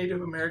he was a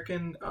Native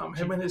American.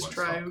 Him and his Cornstalk.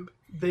 tribe,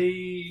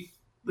 they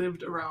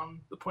lived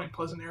around the Point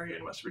Pleasant area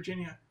in West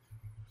Virginia.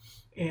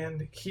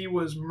 And he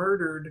was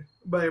murdered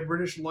by a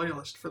British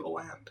loyalist for the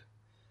land.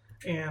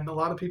 And a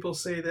lot of people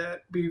say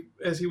that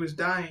as he was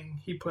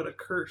dying, he put a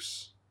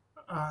curse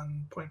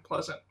on Point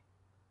Pleasant.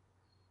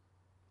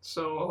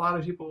 So a lot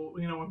of people,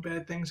 when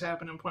bad things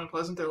happen in Point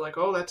Pleasant, they're like,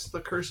 oh, that's the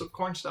curse of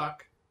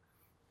Cornstalk.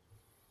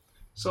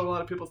 So a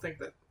lot of people think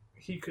that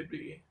he could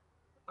be,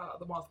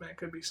 the Mothman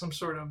could be some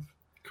sort of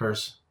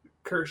Curse.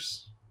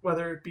 curse,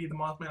 whether it be the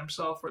Mothman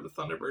himself or the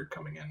Thunderbird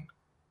coming in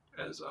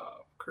as a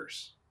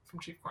curse from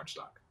Chief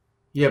Cornstalk.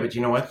 Yeah, but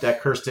you know what?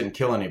 That curse didn't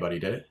kill anybody,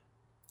 did it?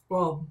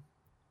 Well,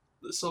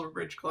 the Silver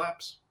Bridge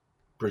collapse.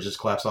 Bridges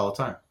collapse all the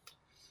time.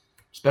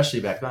 Especially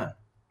back then.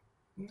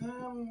 No,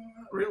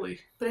 not really.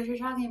 But if you're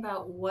talking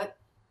about what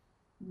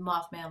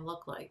Mothman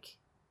looked like,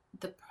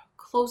 the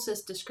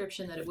closest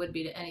description that it would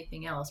be to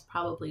anything else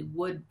probably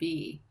would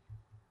be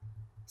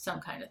some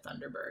kind of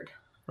Thunderbird.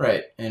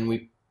 Right. And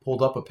we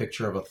pulled up a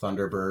picture of a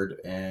Thunderbird,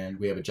 and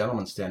we have a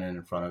gentleman standing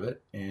in front of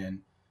it,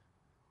 and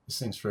this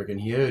thing's freaking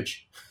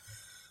huge.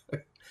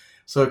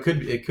 So it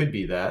could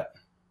be that,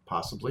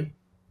 possibly.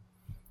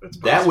 It's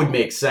That possible. would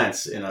make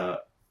sense in a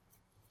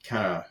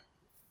kind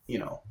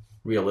of,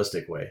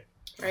 realistic way.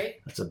 Right?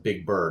 That's a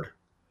big bird.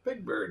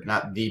 Big Bird.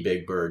 Not the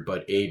big bird,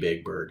 but a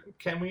big bird.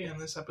 Can we end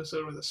this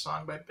episode with a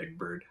song by Big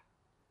Bird?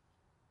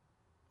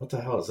 What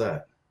the hell is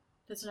that?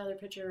 That's another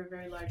picture of a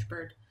very large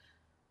bird.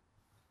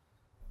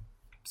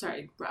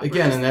 Sorry, Rob.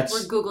 Again, and that's-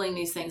 We're Googling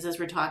these things as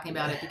we're talking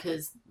about it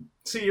because,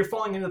 See, you're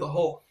falling into the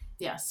hole.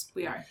 yes,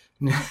 we are.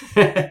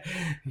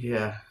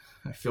 Yeah.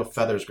 I feel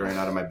feathers growing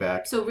out of my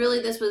back. So really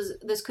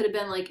this could have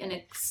been like an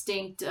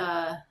extinct,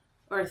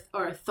 or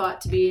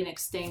thought to be an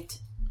extinct,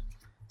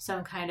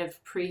 some kind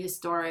of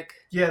prehistoric.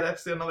 Yeah,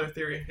 that's another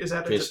theory. Is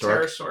that it's a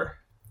Prehistoric? pterosaur.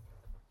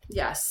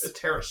 Yes. A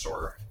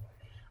pterosaur,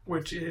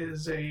 which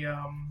is a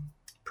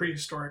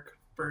prehistoric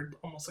bird,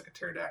 almost like a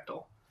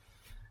pterodactyl.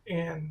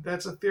 And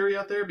that's a theory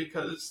out there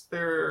because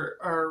there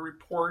are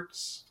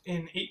reports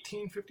in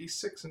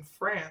 1856 in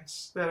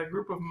France that a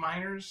group of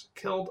miners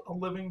killed a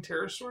living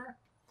pterosaur.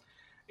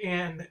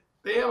 And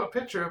they have a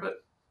picture of it,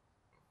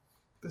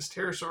 this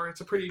pterosaur. It's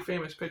a pretty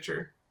famous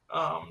picture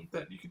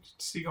that you could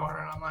see going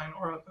around online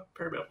or on the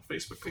Parababble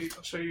Facebook page.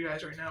 I'll show you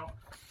guys right now.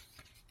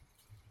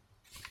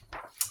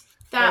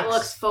 That That's-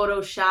 looks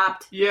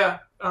photoshopped. Yeah,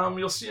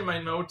 you'll see in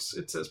my notes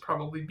it says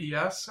probably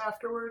BS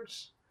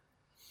afterwards.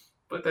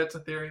 but that's a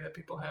theory that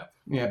people have.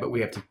 Yeah, but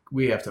we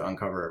have to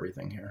uncover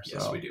everything here. So.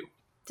 Yes, we do.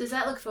 Does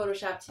that look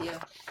photoshopped to you?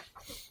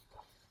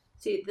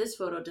 See, this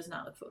photo does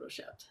not look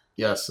photoshopped.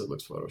 Yes, it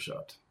looks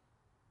photoshopped.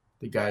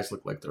 The guys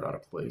look like they're out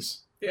of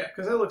place. Yeah,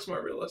 because that looks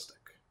more realistic.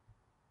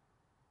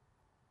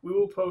 We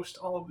will post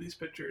all of these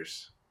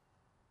pictures.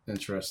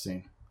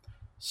 Interesting.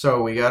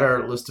 So we got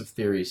our list of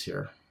theories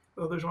here.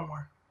 Oh, there's one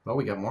more. Oh,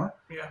 we got more?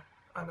 Yeah,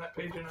 on that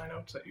page in my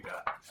notes that you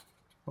got.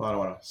 Well, I don't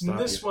want to stop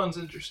This you. one's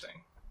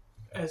interesting,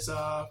 as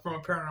from a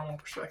paranormal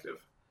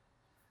perspective.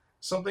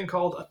 Something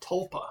called a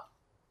tulpa.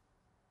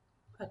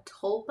 A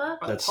tulpa?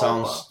 A That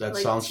tulpa.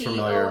 sounds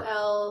familiar.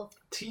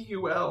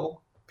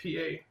 T-O-L...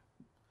 Tulpa.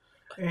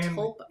 And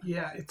tulpa.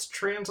 yeah, it's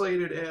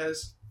translated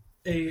as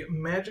a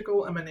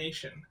magical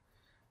emanation.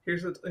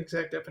 Here's the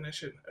exact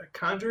definition: a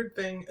conjured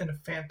thing and a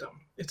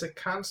phantom. It's a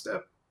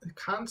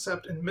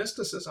concept and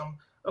mysticism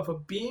of a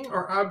being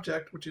or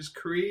object which is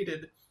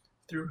created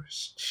through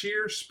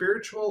sheer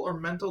spiritual or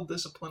mental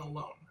discipline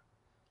alone.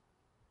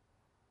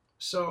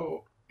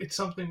 So it's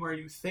something where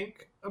you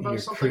think about You're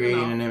something creating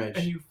enough, an image.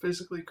 and you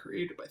physically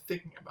create it by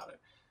thinking about it,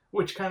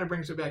 which kind of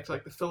brings it back to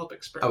like the Philip I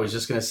experiment. was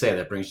just going to say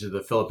that brings you to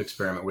the Philip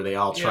experiment where they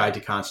all tried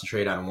to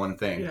concentrate on one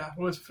thing. Yeah,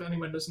 well, if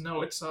anyone doesn't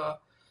know, it's a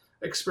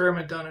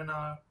experiment done in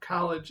a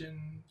college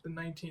in the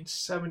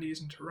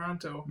 1970s in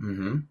Toronto,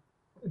 Mm-hmm.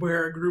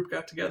 where a group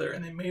got together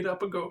and they made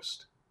up a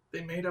ghost.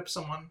 They made up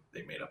someone.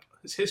 They made up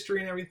his history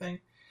and everything.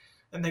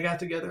 And they got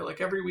together like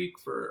every week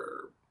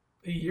for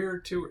a year or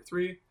 2 or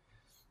 3.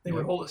 They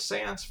would hold a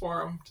seance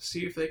for him to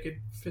see if they could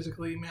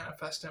physically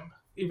manifest him,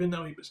 even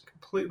though he was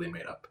completely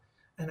made up.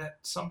 And at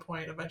some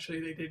point, eventually,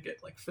 they did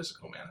get like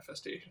physical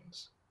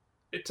manifestations.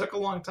 It took a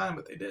long time,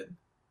 but they did.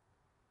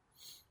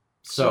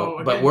 So,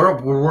 So, but again-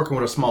 we're working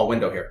with a small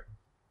window here.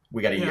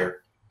 We got a Yeah.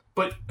 year.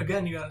 But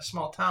again, you got a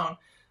small town.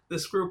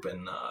 This group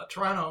in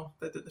Toronto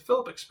that did the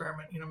Philip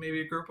experiment,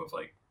 maybe a group of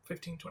like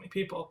 15, 20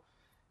 people.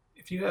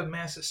 If you have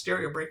mass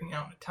hysteria breaking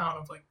out in a town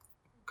of like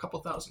a couple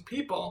thousand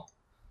people,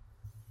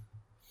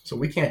 So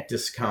we can't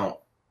discount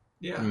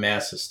yeah,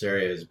 mass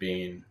hysteria as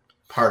being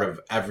part of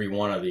every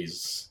one of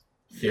these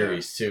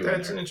theories too.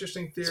 that's an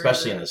interesting theory.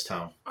 especially in that this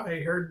town.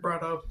 I heard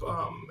brought up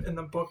in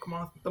the book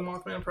The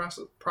Mothman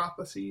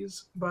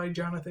Prophecies by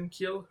Jonathan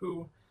Keel,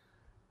 who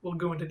we'll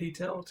go into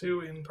detail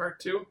to in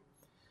part 2.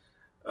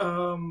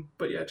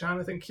 But yeah,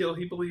 Jonathan Keel,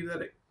 he believed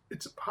that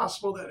it's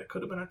possible that it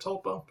could have been a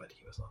tulpa, but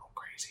he was a little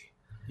crazy.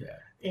 Yeah.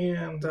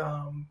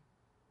 And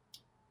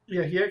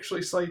yeah, he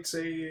actually cites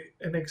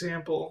an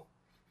example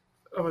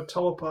of a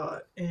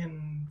tulpa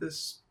in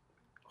this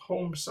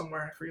home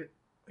somewhere. I forget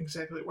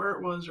exactly where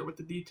it was or what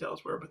the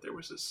details were, but there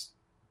was this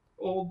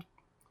old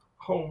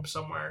home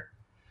somewhere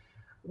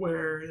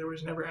where there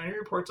was never any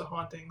reports of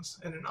hauntings,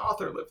 and an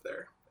author lived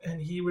there,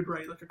 and he would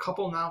write like a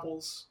couple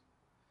novels.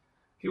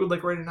 He would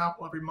like write a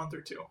novel every month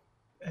or 2,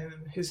 and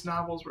his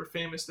novels were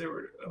famous. They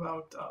were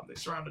about they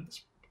surrounded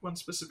this one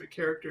specific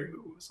character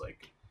who was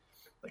like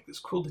this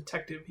cool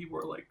detective. He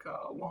wore like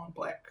a long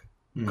black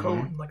coat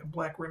and like a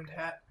black rimmed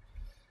hat,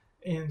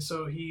 and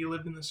so he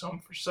lived in this home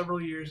for several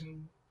years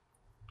and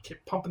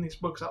kept pumping these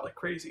books out like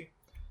crazy.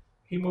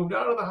 He moved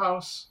out of the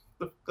house.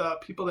 The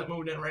people that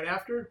moved in right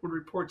after would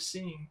report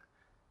seeing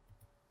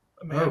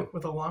a man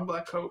with a long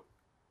black coat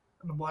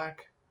and a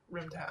black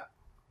rimmed hat,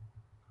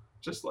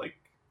 just like.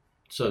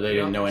 So they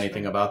didn't know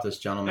anything about this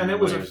gentleman And it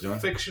and was what a he was doing?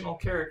 fictional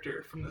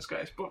character from this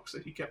guy's books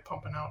that he kept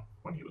pumping out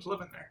when he was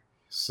living there.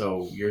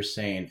 So you're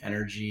saying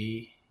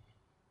energy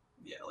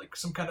Yeah, like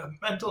some kind of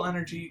mental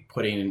energy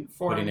putting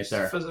forms it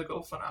there.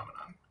 physical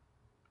phenomenon.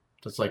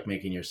 That's like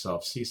making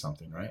yourself see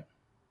something, right?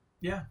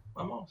 Yeah,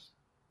 almost.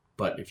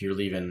 But if you're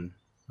leaving,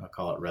 I'll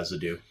call it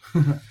residue,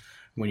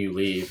 when you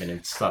leave and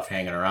it's stuff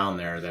hanging around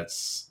there,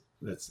 that's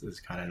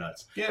kind of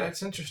nuts. Yeah,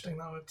 it's interesting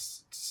though.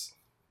 It's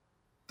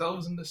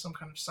delves into some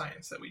kind of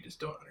science that we just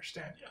don't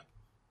understand yet.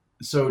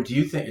 So do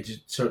you think?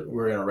 So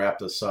we're gonna wrap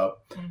this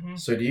up. Mm-hmm.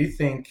 So do you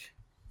think,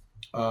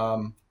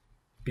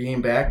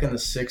 being back in the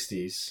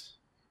 '60s,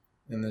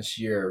 in this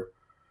year,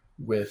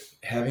 with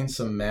having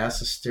some mass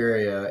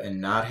hysteria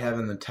and not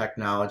having the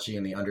technology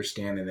and the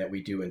understanding that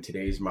we do in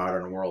today's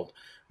modern world,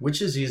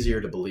 which is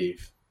easier to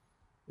believe?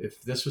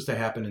 If this was to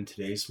happen in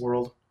today's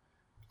world,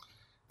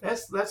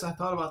 That's I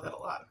thought about that a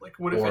lot. Like,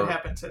 what if Or- it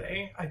happened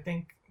today? I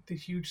think the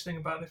huge thing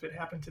about if it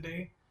happened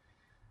today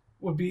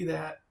would be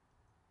that,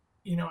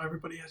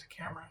 everybody has a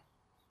camera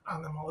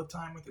on them all the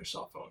time with their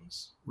cell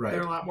phones. right?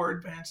 They're a lot more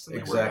advanced than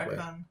they Exactly. were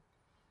back then.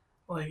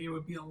 Like, it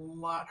would be a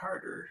lot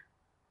harder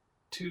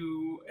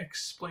to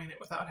explain it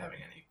without having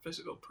any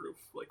physical proof,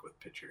 like with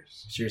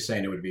pictures. So you're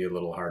saying it would be a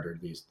little harder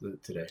today,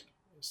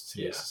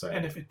 today's society.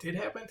 And if it did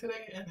happen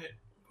today and it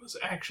was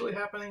actually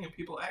happening and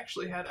people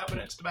actually had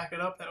evidence to back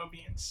it up, that would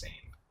be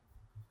insane.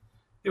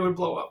 It would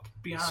blow up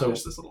beyond So-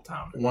 just this little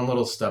town. One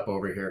little step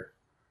over here.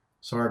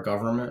 So our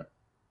government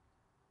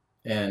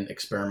and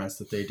experiments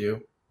that they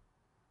do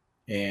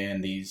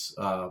and these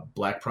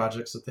black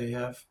projects that they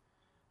have,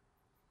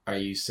 are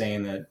you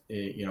saying that,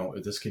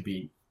 this could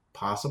be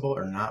possible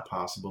or not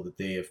possible that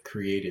they have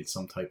created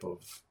some type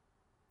of,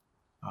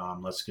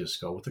 let's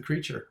just go with the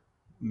creature,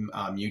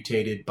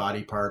 mutated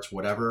body parts,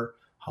 whatever,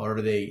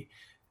 however they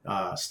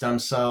stem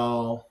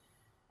cell,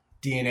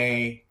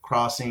 DNA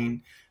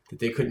crossing, that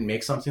they couldn't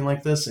make something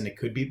like this and it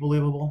could be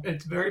believable?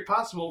 It's very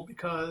possible,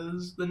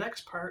 because the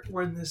next part,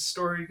 when this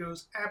story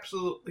goes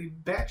absolutely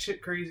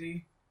batshit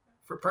crazy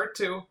for part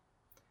 2,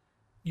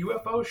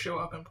 UFOs show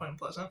up in Point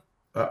Pleasant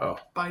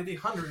by the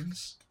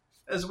hundreds,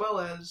 as well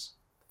as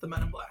the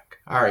Men in Black.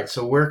 All right,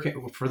 so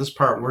for this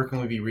part, where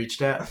can we be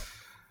reached at?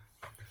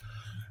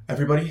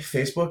 Everybody,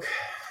 Facebook?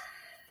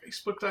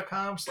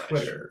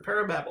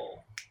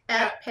 Facebook.com/Parababble.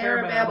 At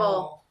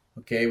Parababble.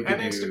 Okay, we can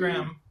And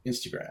Instagram.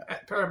 Instagram.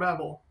 At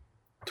Parababble.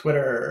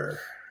 Twitter.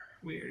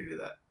 We already did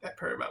that. At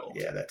Parababble.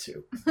 Yeah, that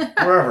too.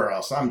 Wherever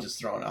else, I'm just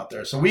throwing out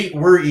there. So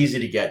we're easy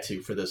to get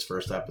to for this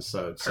first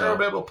episode. So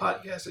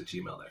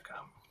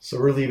ParababblePodcast@gmail.com. So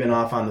we're leaving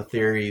off on the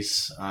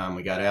theories.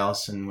 We got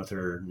Allison with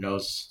her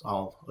nose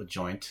all a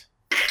joint.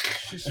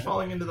 She's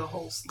falling into the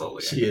hole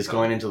slowly. She is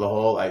going into the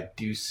hole. I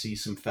do see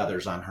some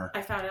feathers on her.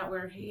 I found out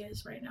where he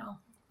is right now.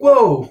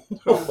 Whoa! The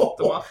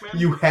Mothman?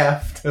 You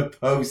have to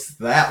post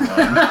that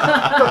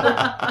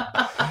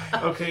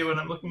one. Okay, what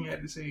I'm looking at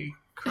is a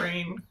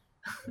crane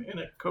in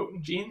a coat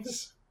and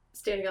jeans.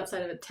 Standing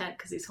outside of a tent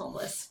because he's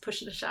homeless,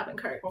 pushing a shopping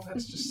cart. Well,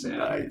 that's just sad.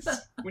 Nice.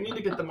 We need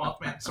to get the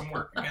Mothman some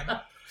work again.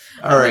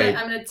 All right.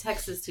 I'm gonna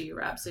text this to you,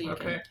 Rob, so you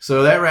can.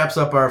 So that wraps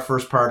up our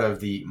first part of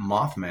the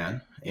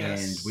Mothman, and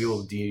Yes. we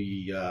will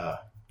be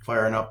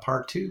firing up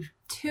part 2.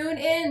 Tune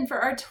in for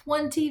our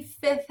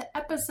 25th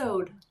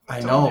episode. I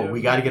Don't know, do it.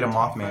 we got to get a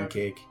Mothman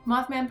cake.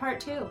 Mothman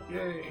Part 2.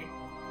 Yay.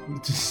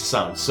 Just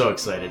sounds so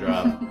excited,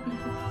 Rob.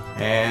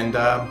 And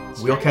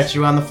we'll catch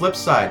you on the flip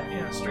side.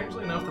 Yeah,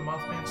 strangely enough, the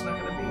Mothman's not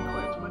going to be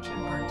quite as much in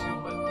part 2,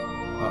 but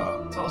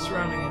Uh-oh. it's all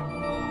surrounding him. All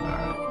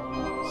right.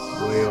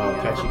 We will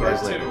catch you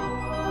guys For part later. 2.